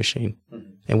to run that machine.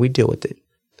 And we deal with it.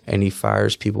 And he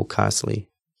fires people constantly,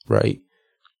 right?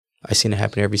 I seen it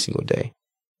happen every single day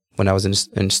when I was in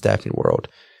the staffing world.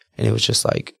 And it was just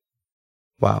like,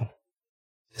 wow,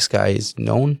 this guy is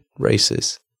known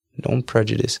racist, known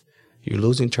prejudice. You're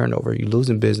losing turnover, you're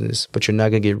losing business, but you're not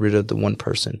going to get rid of the one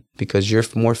person because you're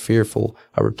more fearful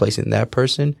of replacing that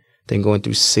person than going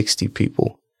through 60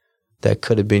 people that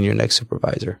could have been your next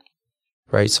supervisor,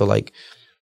 right? So like,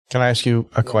 can I ask you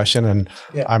a question? And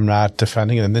yeah. I'm not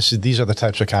defending it. And these are the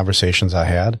types of conversations I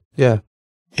had. Yeah.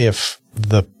 If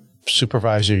the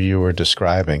supervisor you were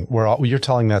describing, you're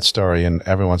telling that story and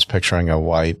everyone's picturing a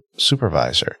white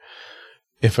supervisor.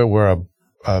 If it were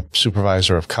a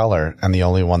supervisor of color and the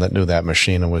only one that knew that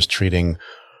machine and was treating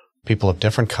people of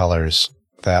different colors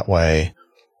that way,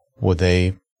 would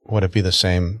it be the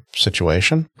same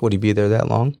situation? Would he be there that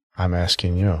long? I'm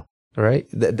asking you.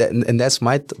 Right? And that's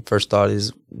my first thought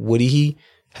is, would he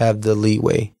have the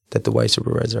leeway that the white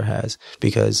supervisor has?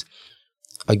 Because,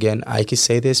 again, I can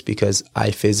say this because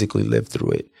I physically lived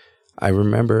through it. I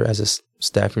remember as a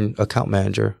staffing account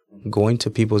manager going to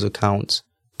people's accounts,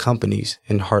 companies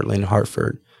in Heartland,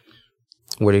 Hartford,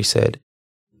 where they said,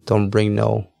 don't bring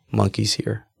no monkeys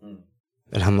here.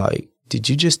 And I'm like, did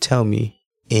you just tell me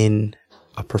in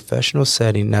a professional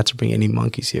setting not to bring any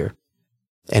monkeys here?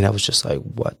 And I was just like,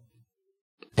 what?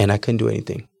 And I couldn't do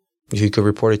anything. You could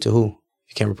report it to who?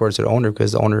 You can't report it to the owner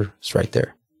because the owner is right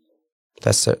there.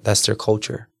 That's their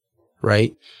culture,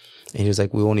 right? And he was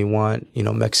like, we only want,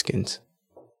 Mexicans.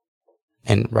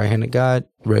 And right hand of God,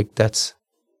 Rick, that's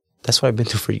what I've been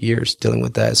through for years, dealing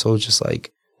with that. So it was just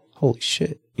like, holy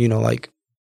shit,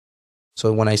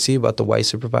 so when I see about the white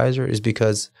supervisor is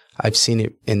because I've seen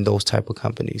it in those type of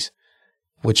companies,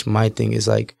 which my thing is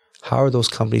like, how are those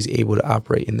companies able to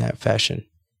operate in that fashion?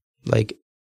 Like,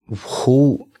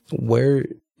 where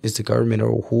is the government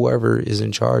or whoever is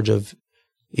in charge of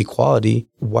equality?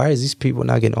 Why is these people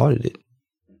not getting audited?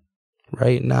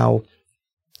 Right now,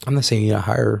 I'm not saying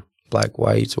hire black,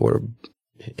 whites, or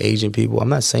Asian people. I'm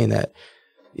not saying that.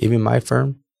 Even my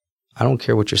firm, I don't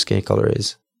care what your skin color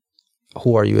is.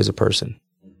 Who are you as a person?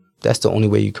 That's the only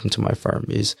way you come to my firm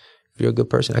is if you're a good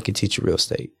person, I can teach you real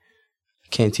estate. I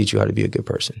can't teach you how to be a good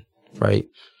person, right?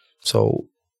 So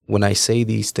when I say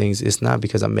these things, it's not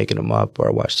because I'm making them up or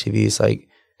I watch TV. It's like,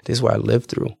 this is what I lived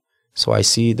through. So I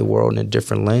see the world in a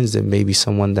different lens than maybe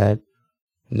someone that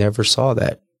never saw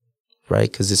that, right?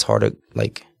 Because it's hard to,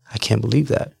 I can't believe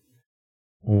that.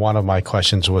 one of my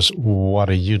questions was, what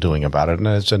are you doing about it? And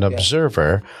as an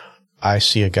observer, I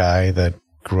see a guy that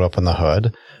grew up in the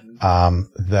hood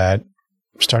that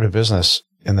started a business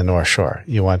in the North Shore.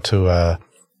 You went to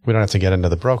we don't have to get into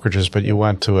the brokerages, but you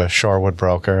went to a Shorewood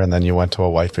broker, and then you went to a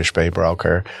Whitefish Bay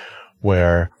broker,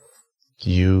 where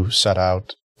you set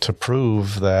out to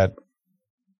prove that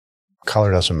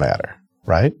color doesn't matter,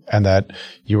 right? And that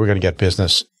you were going to get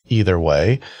business either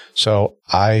way. So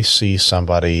I see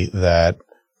somebody that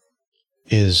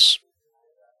is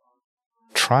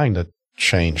trying to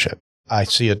change it. I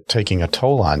see it taking a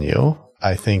toll on you.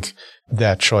 I think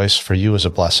that choice for you is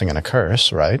a blessing and a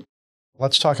curse, right?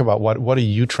 Let's talk about what are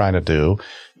you trying to do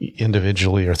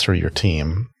individually or through your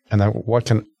team? And then what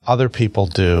can other people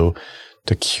do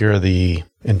to cure the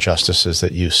injustices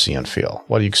that you see and feel?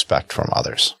 What do you expect from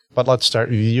others? But let's start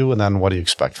with you, and then what do you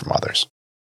expect from others?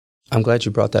 I'm glad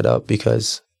you brought that up,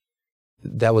 because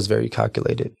that was very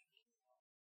calculated.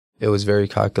 It was very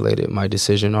calculated, my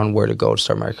decision on where to go to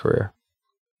start my career.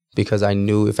 Because I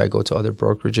knew if I go to other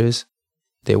brokerages,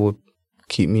 they would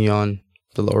keep me on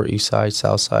the Lower East Side,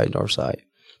 South Side, North Side.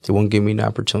 They wouldn't give me an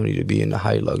opportunity to be in the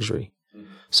high luxury.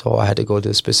 So I had to go to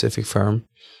a specific firm.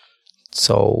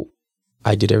 So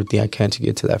I did everything I can to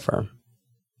get to that firm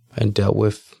and dealt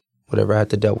with whatever I had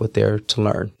to deal with there to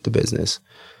learn the business.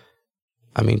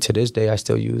 I mean, to this day, I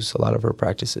still use a lot of her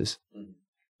practices.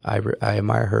 I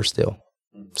admire her still.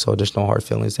 So there's no hard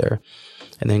feelings there.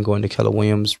 And then going to Keller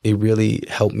Williams, it really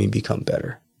helped me become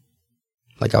better.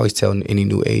 Like I always tell any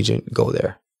new agent, go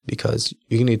there, because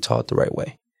you can get taught the right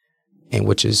way. And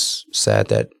which is sad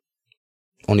that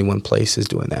only one place is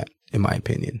doing that, in my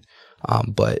opinion.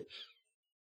 But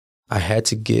I had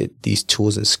to get these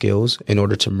tools and skills in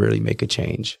order to really make a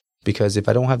change. Because if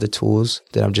I don't have the tools,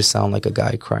 then I'm just sound like a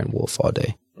guy crying wolf all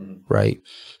day, right?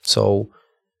 So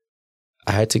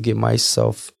I had to get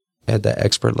myself at that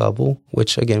expert level,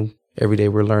 which again, every day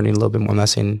we're learning a little bit more. I'm not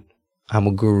saying I'm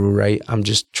a guru, right? I'm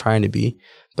just trying to be.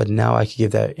 But now I can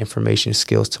give that information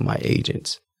skills to my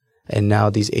agents. And now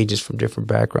these agents from different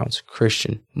backgrounds,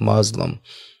 Christian, Muslim,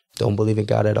 don't believe in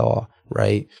God at all,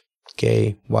 right?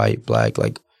 Gay, white, black,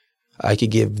 like I could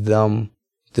give them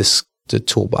the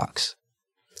toolbox.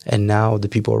 And now the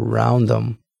people around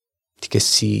them can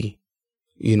see,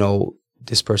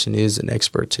 this person is an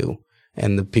expert too.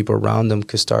 And the people around them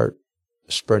could start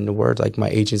spreading the word. Like, my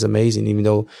agent's amazing, even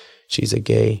though she's a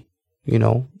gay,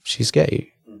 she's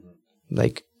gay.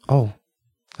 Like, oh,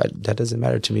 that doesn't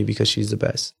matter to me because she's the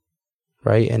best,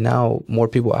 right? And now more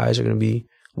people's eyes are going to be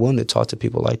willing to talk to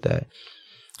people like that.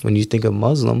 When you think of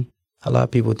Muslim, a lot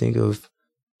of people think of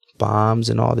bombs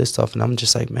and all this stuff. And I'm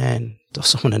just like, man,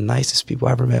 those are some of the nicest people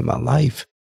I ever met in my life.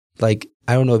 Like,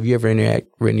 I don't know if you ever interact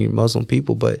with any Muslim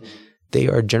people, but they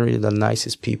are generally the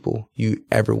nicest people you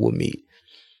ever will meet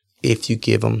if you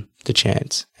give them the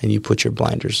chance and you take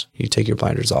your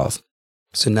blinders off.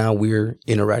 So now we're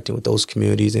interacting with those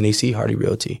communities and they see Hardy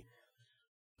Realty,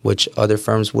 which other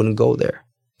firms wouldn't go there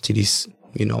to these,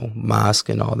 mosque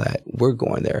and all that. We're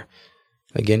going there.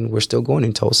 Again, we're still going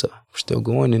in Tulsa. We're still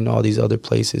going in all these other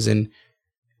places, and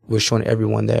we're showing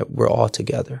everyone that we're all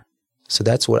together. So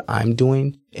that's what I'm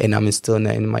doing, and I'm instilling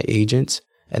that in my agents,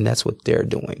 and that's what they're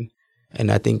doing.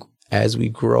 And I think as we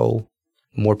grow,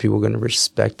 more people are going to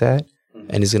respect that,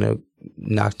 and it's going to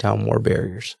knock down more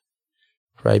barriers,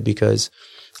 right? Because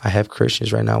I have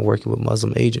Christians right now working with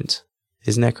Muslim agents.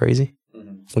 Isn't that crazy?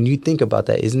 When you think about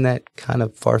that, isn't that kind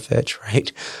of far-fetched,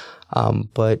 right?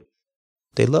 But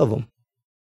they love them.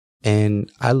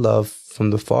 And I love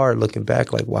from the far looking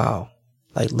back, like, wow,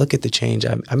 like, look at the change.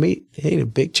 I made, it ain't a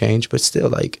big change, but still,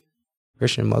 like,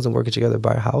 Christian and Muslim working together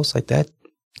by a house like that,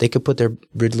 they could put their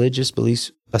religious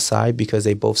beliefs aside because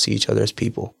they both see each other as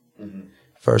people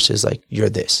versus like, you're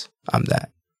this, I'm that.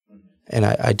 And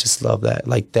I just love that.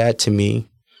 Like, that to me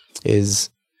is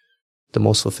the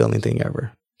most fulfilling thing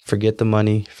ever. Forget the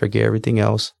money, forget everything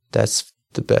else. That's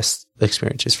the best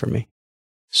experiences for me.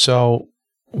 So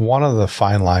one of the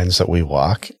fine lines that we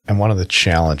walk, and one of the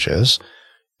challenges,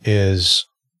 is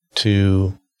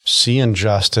to see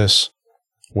injustice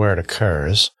where it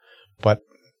occurs, but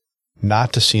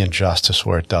not to see injustice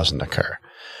where it doesn't occur.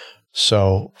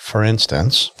 So, for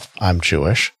instance, I'm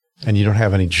Jewish, and you don't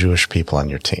have any Jewish people on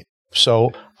your team.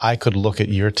 So I could look at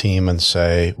your team and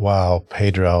say, wow,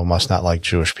 Pedro must not like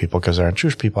Jewish people because there aren't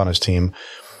Jewish people on his team.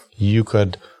 You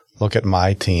could look at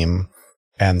my team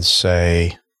and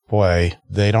say, boy,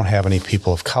 they don't have any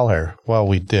people of color. Well,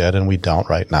 we did, and we don't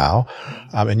right now.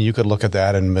 And you could look at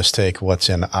that and mistake what's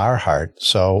in our heart.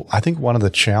 So I think one of the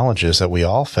challenges that we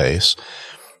all face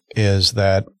is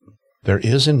that there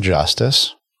is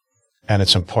injustice, and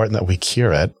it's important that we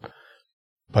cure it.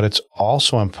 But it's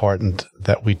also important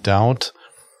that we don't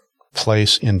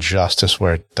place injustice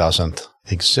where it doesn't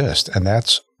exist. And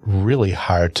that's really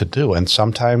hard to do. And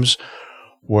sometimes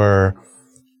we're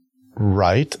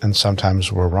right and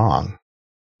sometimes we're wrong.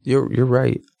 You're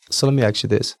right. So let me ask you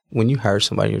this. When you hire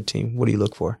somebody on your team, what do you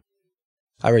look for?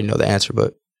 I already know the answer,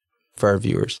 but for our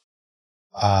viewers.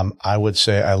 I would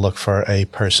say I look for a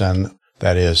person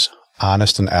that is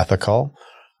honest and ethical.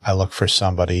 I look for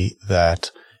somebody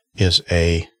that is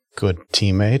a good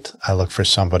teammate. I look for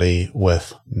somebody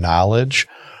with knowledge.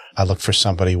 I look for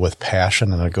somebody with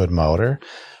passion and a good motor.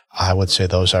 I would say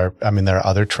those are, there are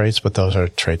other traits, but those are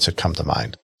traits that come to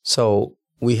mind. So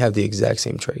we have the exact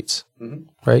same traits,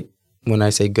 right? When I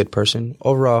say good person,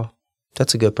 overall,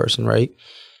 that's a good person, right?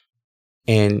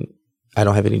 And I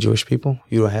don't have any Jewish people.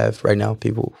 You don't have right now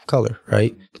people of color,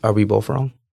 right? Are we both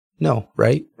wrong? No,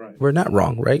 right? We're not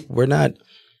wrong, right? We're not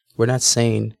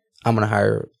saying I'm going to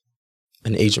hire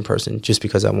an Asian person just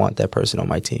because I want that person on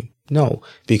my team. No,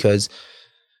 because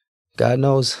God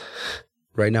knows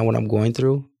right now what I'm going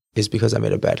through is because I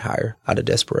made a bad hire out of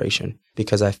desperation,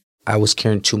 because I was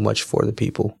caring too much for the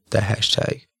people, that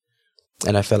hashtag.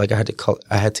 And I felt like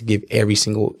I had to give every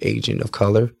single agent of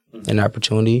color an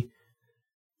opportunity.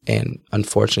 And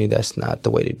unfortunately, that's not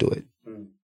the way to do it.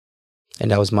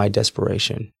 And that was my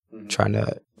desperation, trying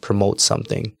to promote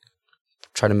something,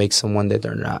 trying to make someone that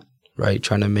they're not, right?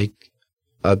 Trying to make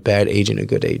a bad agent a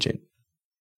good agent.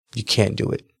 You can't do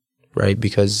it, right?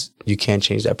 Because you can't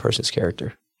change that person's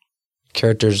character.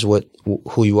 Character is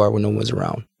who you are when no one's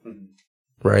around,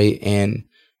 right? And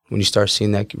when you start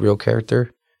seeing that real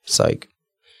character, it's like,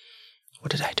 what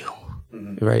did I do,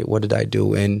 right? What did I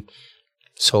do? And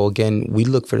so again, we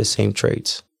look for the same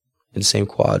traits and the same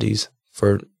qualities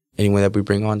for anyone that we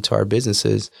bring on to our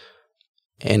businesses.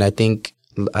 And I think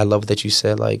I love that you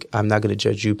said, like, I'm not going to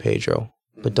judge you, Pedro,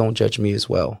 but don't judge me as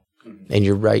well. And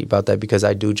you're right about that, because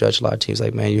I do judge a lot of teams.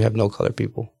 Like, man, you have no color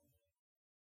people.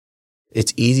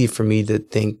 It's easy for me to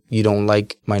think you don't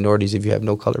like minorities if you have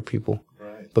no color people.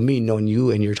 Right. But me knowing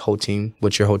you and your whole team,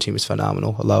 which your whole team is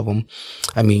phenomenal. I love them.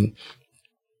 I mean,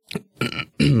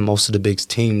 most of the big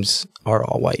teams are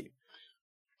all white.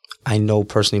 I know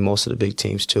personally most of the big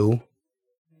teams too.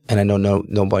 And I know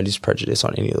nobody's prejudiced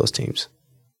on any of those teams.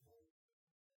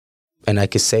 And I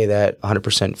could say that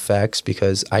 100% facts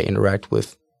because I interact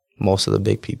with most of the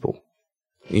big people,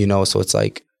 so it's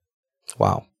like,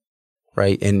 wow,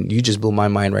 right? And you just blew my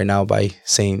mind right now by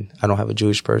saying I don't have a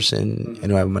Jewish person,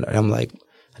 and I'm like,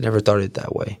 I never thought of it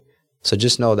that way. So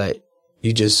just know that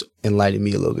you just enlightened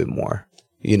me a little bit more,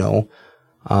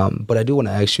 But I do want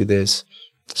to ask you this,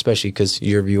 especially because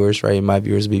your viewers, right, my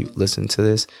viewers be listening to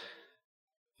this.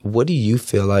 What do you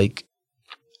feel like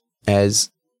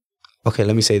okay,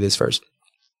 let me say this first.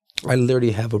 I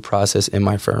literally have a process in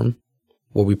my firm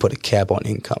where we put a cap on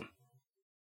income.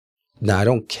 Now, I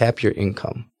don't cap your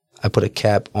income. I put a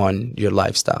cap on your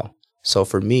lifestyle. So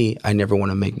for me, I never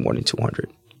want to make more than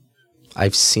 200.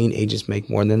 I've seen agents make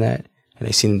more than that, and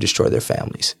I've seen them destroy their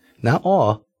families. Not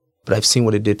all, but I've seen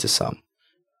what it did to some.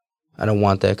 I don't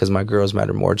want that because my girls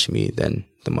matter more to me than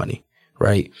the money,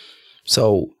 right?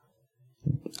 So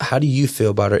how do you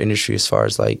feel about our industry as far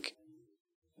as like,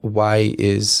 why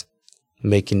is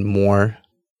making more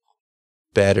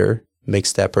better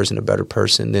makes that person a better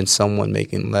person than someone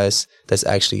making less that's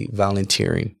actually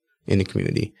volunteering in the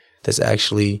community, that's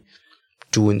actually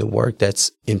doing the work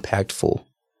that's impactful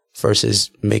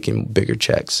versus making bigger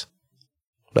checks?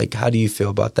 Like, how do you feel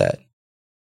about that?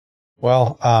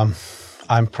 Well,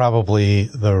 I'm probably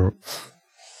the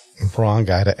wrong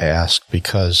guy to ask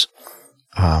because,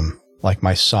 like,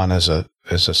 my son is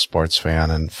a sports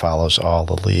fan and follows all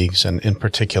the leagues, and in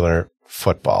particular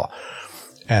football.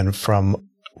 And from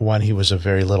when he was a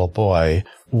very little boy,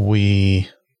 we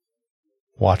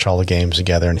watch all the games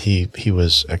together, and he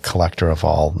was a collector of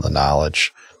all the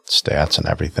knowledge, stats, and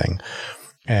everything.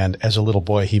 And as a little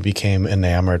boy, he became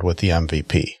enamored with the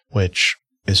MVP, which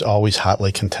is always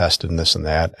hotly contested in this and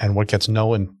that. And what gets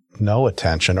no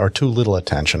attention, or too little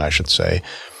attention, I should say,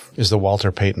 is the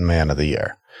Walter Payton Man of the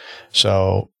Year.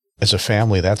 So as a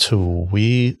family, that's who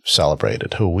we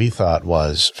celebrated, who we thought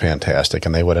was fantastic.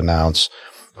 And they would announce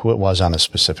who it was on a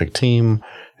specific team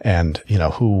and,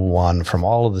 who won from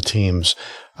all of the teams.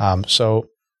 So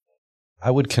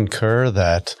I would concur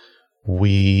that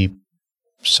we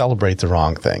celebrate the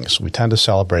wrong things. We tend to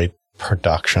celebrate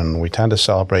production. We tend to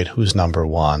celebrate who's number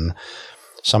one.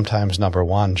 Sometimes number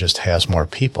one just has more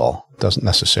people. Doesn't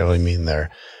necessarily mean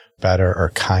they're better or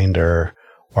kinder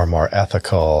or more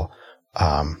ethical,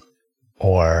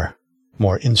 or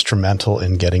more instrumental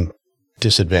in getting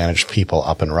disadvantaged people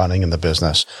up and running in the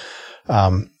business.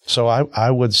 So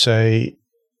I would say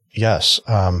yes.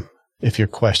 If your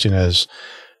question is,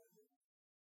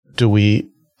 do we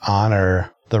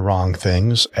honor the wrong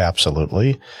things?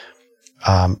 Absolutely.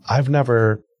 I've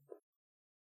never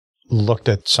looked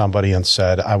at somebody and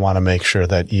said, I want to make sure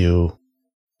that you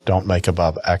don't make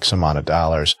above X amount of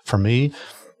dollars. For me,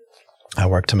 I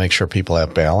work to make sure people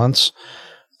have balance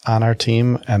on our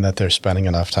team and that they're spending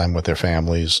enough time with their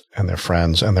families and their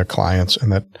friends and their clients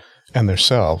and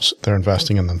themselves. They're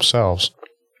investing in themselves,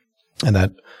 and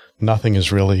that nothing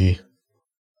is really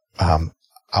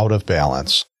out of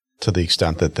balance to the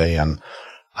extent that they and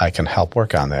I can help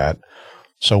work on that.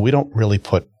 So we don't really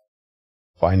put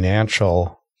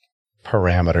financial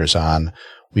parameters on.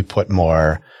 We put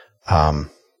more,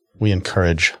 we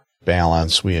encourage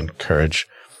balance. We encourage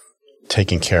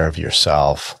taking care of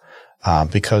yourself.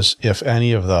 Because if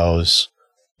any of those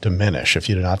diminish, if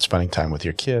you're not spending time with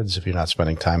your kids, if you're not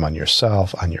spending time on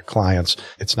yourself, on your clients,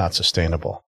 it's not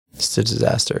sustainable. It's a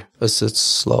disaster. It's a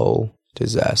slow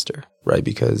disaster, right?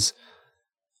 Because,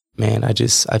 man,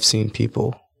 I've seen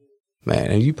people,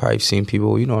 man, and you probably have seen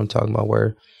people, you know what I'm talking about,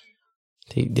 where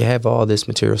they have all this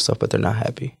material stuff, but they're not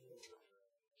happy.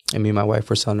 And me and my wife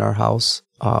were selling our house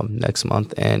next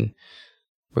month, and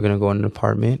we're going to go in an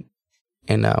apartment,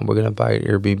 and we're going to buy an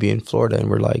Airbnb in Florida. And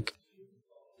we're like,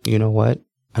 you know what?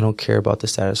 I don't care about the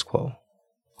status quo.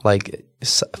 Like,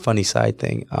 it's a funny side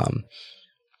thing.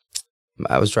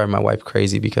 I was driving my wife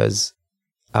crazy because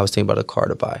I was thinking about a car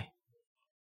to buy.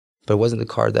 But it wasn't the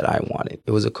car that I wanted.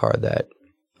 It was a car that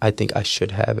I think I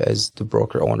should have as the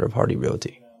broker owner of Hardy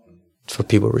Realty. For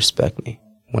people to respect me.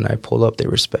 When I pull up, they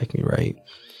respect me, right?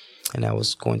 And I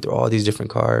was going through all these different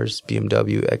cars,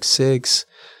 BMW X6,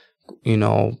 you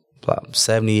know,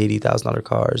 $70,000, $80,000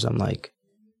 cars. I'm like,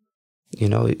 you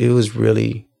know, it was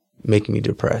really making me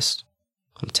depressed.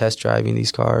 I'm test driving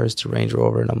these cars to Range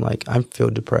Rover, and I'm like, I feel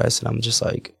depressed, and I'm just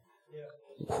like,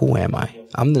 who am I?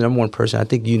 I'm the number one person. I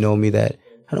think you know me that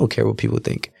I don't care what people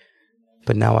think.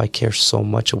 But now I care so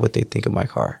much of what they think of my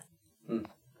car. And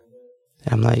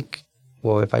I'm like,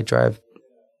 well, if I drive,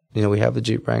 you know, we have the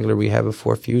Jeep Wrangler, we have a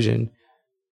Ford Fusion.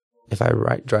 If I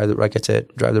drive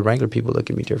the Wrangler, people look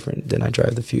at me different than I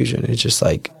drive the Fusion. And it's just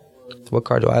like, what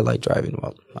car do I like driving?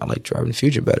 Well, I like driving the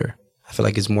Fusion better. I feel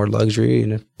like it's more luxury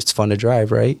and it's fun to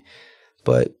drive, right?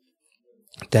 But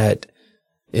that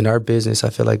in our business, I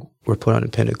feel like we're put on a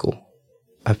pinnacle.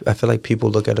 I feel like people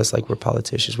look at us like we're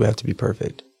politicians. We have to be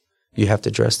perfect. You have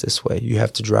to dress this way. You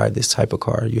have to drive this type of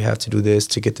car. You have to do this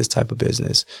to get this type of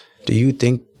business. Do you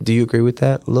agree with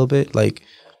that a little bit? Like,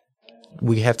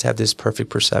 we have to have this perfect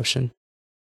perception?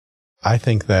 I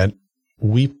think that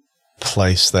we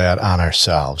place that on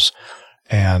ourselves.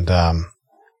 And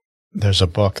there's a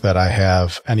book that I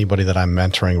have anybody that I'm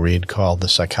mentoring read called The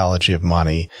Psychology of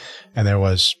Money. And there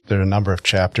are a number of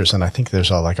chapters, and I think there's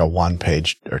like a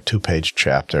 1-page or 2-page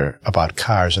chapter about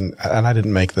cars. And I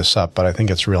didn't make this up, but I think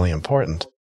it's really important.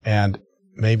 And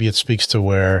maybe it speaks to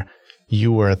where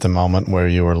you were at the moment where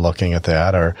you were looking at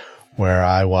that, or where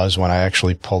I was when I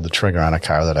actually pulled the trigger on a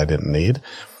car that I didn't need.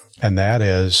 And that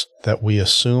is that we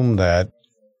assume that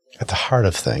at the heart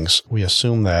of things, we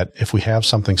assume that if we have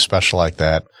something special like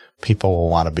that, people will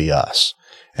want to be us.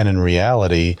 And in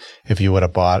reality, if you would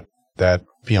have bought that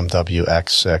BMW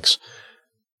X6,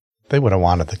 they would have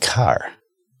wanted the car.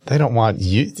 They don't want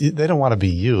you. They don't want to be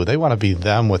you. They want to be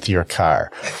them with your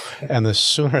car. And the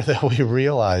sooner that we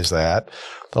realize that,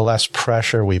 the less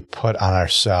pressure we put on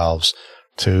ourselves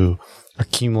to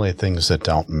accumulate things that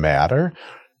don't matter.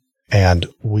 And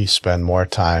we spend more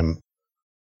time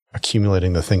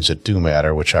accumulating the things that do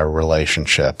matter, which are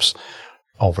relationships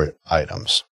over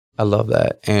items. I love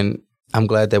that. And I'm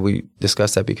glad that we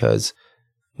discussed that, because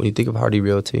when you think of Hardy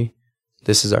Realty,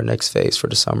 this is our next phase for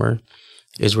the summer,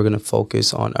 is we're going to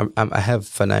focus on, I have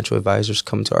financial advisors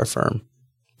come to our firm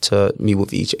to meet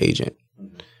with each agent.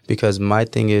 Because my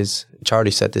thing is,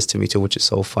 Charlie said this to me too, which is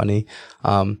so funny.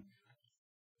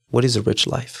 What is a rich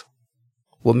life?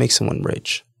 What makes someone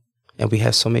rich? And we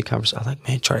have so many conversations. I'm like,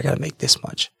 man, Charlie, I got to make this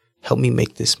much. Help me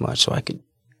make this much so I could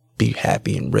be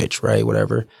happy and rich, right?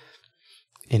 Whatever.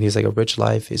 And he's like, a rich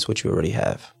life is what you already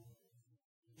have.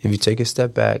 If you take a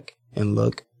step back and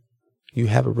look, you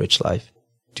have a rich life.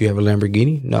 Do you have a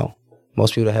Lamborghini? No.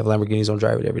 Most people that have Lamborghinis don't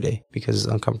drive it every day because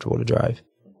it's uncomfortable to drive,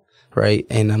 right?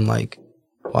 And I'm like,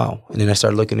 wow. And then I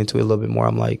started looking into it a little bit more.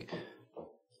 I'm like,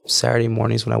 Saturday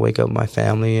mornings when I wake up with my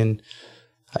family and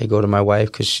I go to my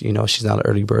wife because, you know, she's not an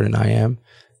early bird and I am.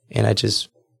 And I just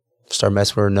start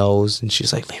messing with her nose and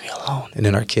she's like, leave me alone. And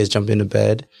then our kids jump into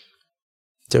bed.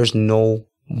 There's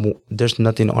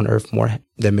nothing on earth more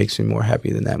that makes me more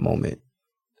happy than that moment.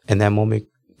 And that moment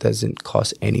doesn't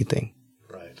cost anything.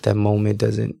 Right. That moment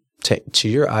doesn't, to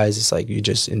your eyes, it's like you're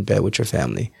just in bed with your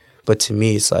family. But to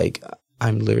me, it's like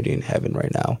I'm literally in heaven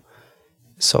right now.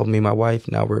 So me and my wife,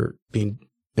 now we're being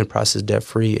in process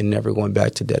debt-free and never going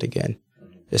back to debt again,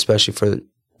 especially for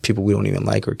people we don't even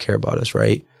like or care about us,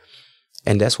 right?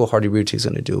 And that's what Hardy Realty is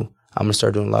going to do. I'm going to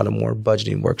start doing a lot of more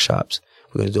budgeting workshops.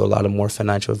 We're going to do a lot of more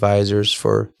financial advisors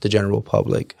for the general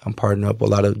public. I'm partnering up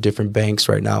with a lot of different banks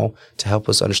right now to help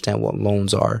us understand what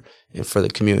loans are for the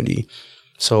community.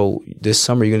 So this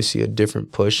summer, you're going to see a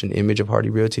different push and image of Hardy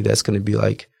Realty. That's going to be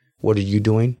like, what are you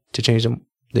doing to change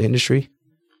the industry?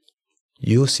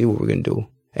 You'll see what we're going to do.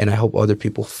 And I hope other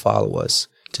people follow us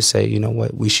to say, you know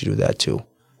what, we should do that too.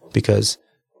 Because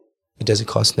it doesn't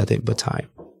cost nothing but time.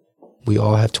 We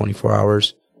all have 24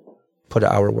 hours. Put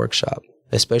an hour workshop.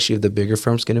 Especially if the bigger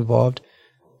firms get involved,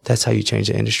 that's how you change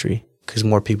the industry. Because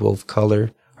more people of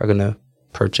color are going to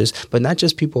purchase. But not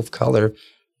just people of color.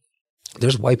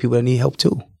 There's white people that need help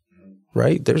too,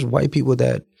 right? There's white people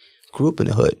that grew up in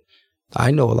the hood.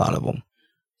 I know a lot of them.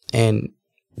 And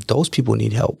those people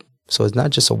need help. So it's not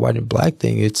just a white and black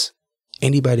thing. It's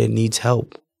anybody that needs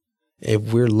help. If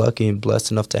we're lucky and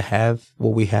blessed enough to have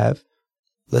what we have,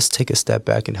 let's take a step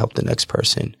back and help the next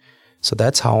person. So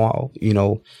that's how,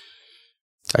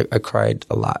 I cried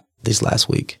a lot this last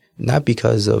week. Not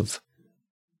because of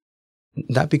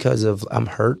I'm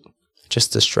hurt,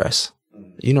 just the stress.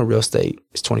 Real estate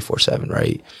is 24/7,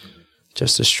 right?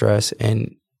 Just the stress.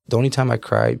 And the only time I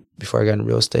cried before I got into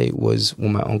real estate was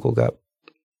when my uncle got,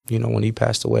 when he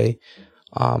passed away,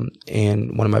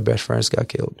 and one of my best friends got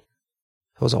killed.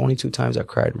 That was the only 2 times I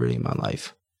cried really in my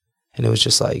life. And it was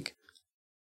just like,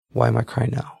 why am I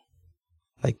crying now?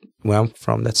 Like, where I'm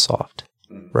from, that's soft,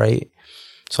 right?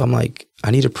 So I'm like,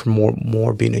 I need to promote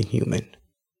more being a human.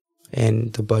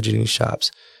 And the budgeting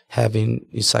shops, having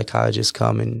psychologists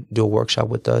come and do a workshop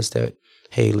with us that,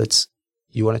 hey,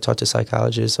 you want to talk to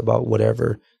psychologists about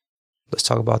whatever? Let's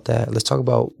talk about that. Let's talk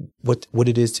about what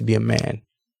it is to be a man.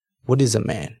 What is a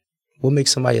man? What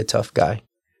makes somebody a tough guy,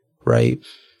 right?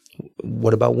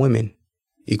 What about women?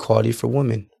 Equality for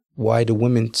women. Why do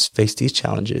women face these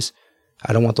challenges?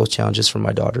 I don't want those challenges for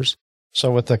my daughters.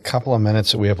 So with the couple of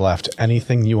minutes that we have left,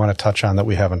 anything you want to touch on that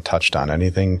we haven't touched on?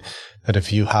 Anything that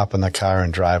if you hop in the car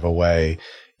and drive away,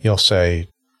 you'll say,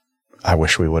 I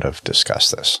wish we would have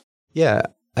discussed this? Yeah.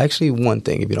 Actually, one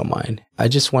thing, if you don't mind. I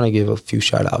just want to give a few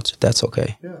shout-outs, if that's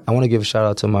okay. Yeah. I want to give a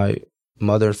shout-out to my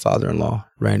mother and father-in-law,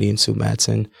 Randy and Sue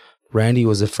Madsen. Randy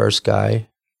was the first guy,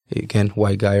 again,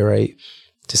 white guy, right,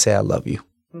 to say, I love you.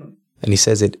 And he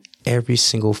says it every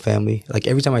single family. Like,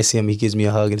 every time I see him, he gives me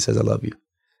a hug and says, I love you.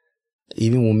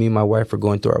 Even when me and my wife are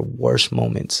going through our worst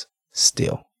moments,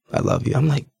 still, I love you. I'm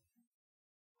like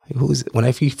who's it? When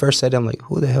he first said it, I'm like,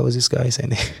 who the hell is this guy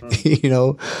saying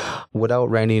it? Without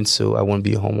Randy and Sue, I wouldn't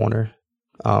be a homeowner.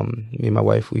 Me and my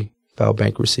wife, we filed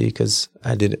bankruptcy because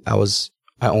I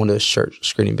owned a shirt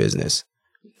screening business.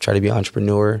 Tried to be an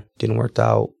entrepreneur, didn't work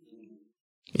out.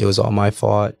 It was all my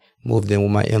fault. Moved in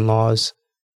with my in-laws.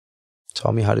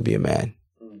 Taught me how to be a man.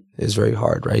 It's very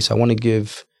hard, right? So I want to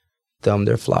give them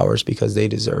their flowers because they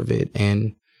deserve it.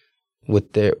 And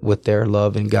with their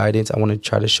love and guidance, I want to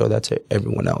try to show that to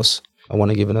everyone else. I want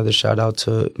to give another shout out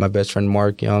to my best friend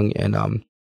Mark Young and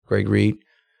Greg Reed.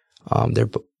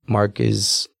 Mark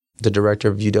is the director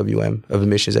of UWM, of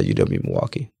admissions at UW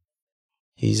Milwaukee.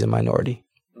 He's a minority.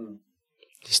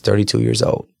 He's 32 years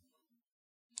old.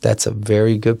 That's a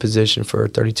very good position for a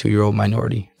 32-year-old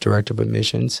minority director of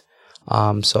admissions.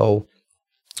 So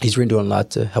he's been doing a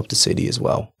lot to help the city as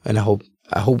well. And I hope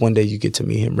one day you get to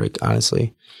meet him, Rick,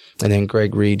 honestly. And then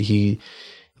Greg Reed, he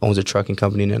owns a trucking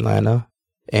company in Atlanta.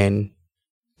 And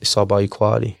it's all about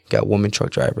equality. Got women truck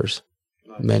drivers,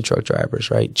 men truck drivers,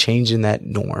 right? Changing that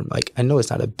norm. Like, I know it's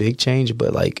not a big change,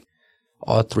 but like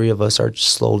all 3 of us are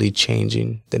slowly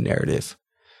changing the narrative.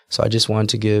 So I just wanted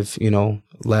to give,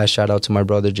 last shout out to my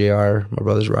brother JR, my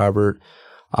brother's Robert.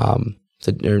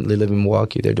 They live in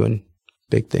Milwaukee. They're doing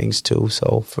big things too.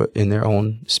 So in their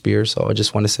own sphere. So I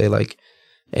just want to say, like,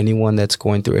 anyone that's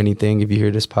going through anything, if you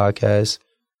hear this podcast,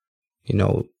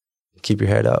 keep your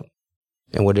head up.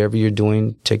 And whatever you're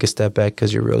doing, take a step back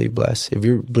because you're really blessed. If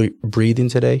you're breathing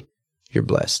today, you're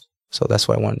blessed. So that's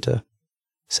what I wanted to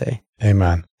say.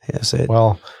 Amen. Yeah, that's it.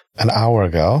 Well, an hour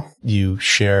ago, you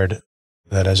shared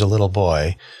that as a little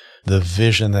boy, the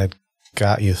vision that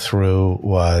got you through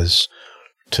was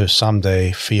to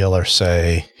someday feel or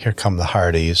say, here come the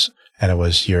Hardys, and it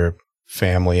was your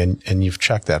family, and you've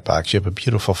checked that box. You have a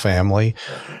beautiful family,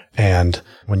 and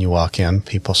when you walk in,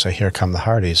 people say, here come the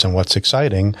Hardys. And what's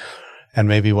exciting, and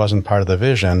maybe wasn't part of the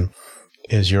vision,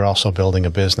 is you're also building a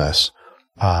business.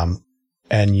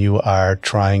 and you are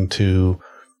trying to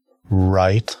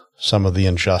right some of the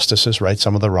injustices, right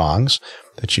some of the wrongs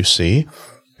that you see,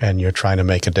 and you're trying to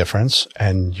make a difference,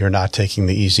 and you're not taking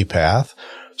the easy path.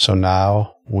 So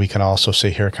now we can also say,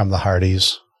 here come the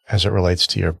Hardys as it relates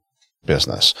to your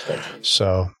business.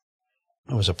 So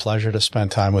it was a pleasure to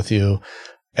spend time with you.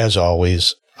 As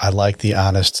always, I like the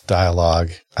honest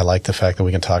dialogue. I like the fact that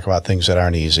we can talk about things that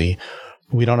aren't easy.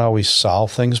 We don't always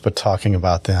solve things, but talking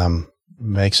about them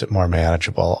makes it more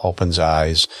manageable, opens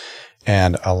eyes,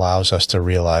 and allows us to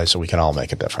realize that we can all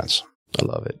make a difference. I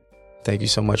love it. Thank you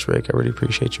so much, Rick. I really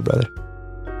appreciate you, brother.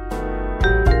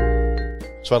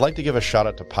 So I'd like to give a shout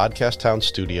out to Podcast Town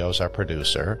Studios, our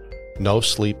producer, No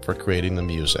Sleep for creating the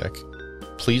music.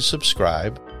 Please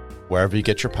subscribe wherever you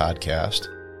get your podcast.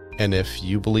 And if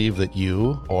you believe that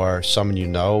you or someone you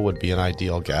know would be an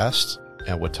ideal guest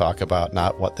and would talk about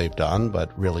not what they've done,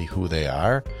 but really who they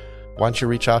are, why don't you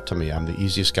reach out to me? I'm the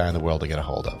easiest guy in the world to get a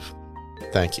hold of.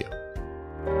 Thank you.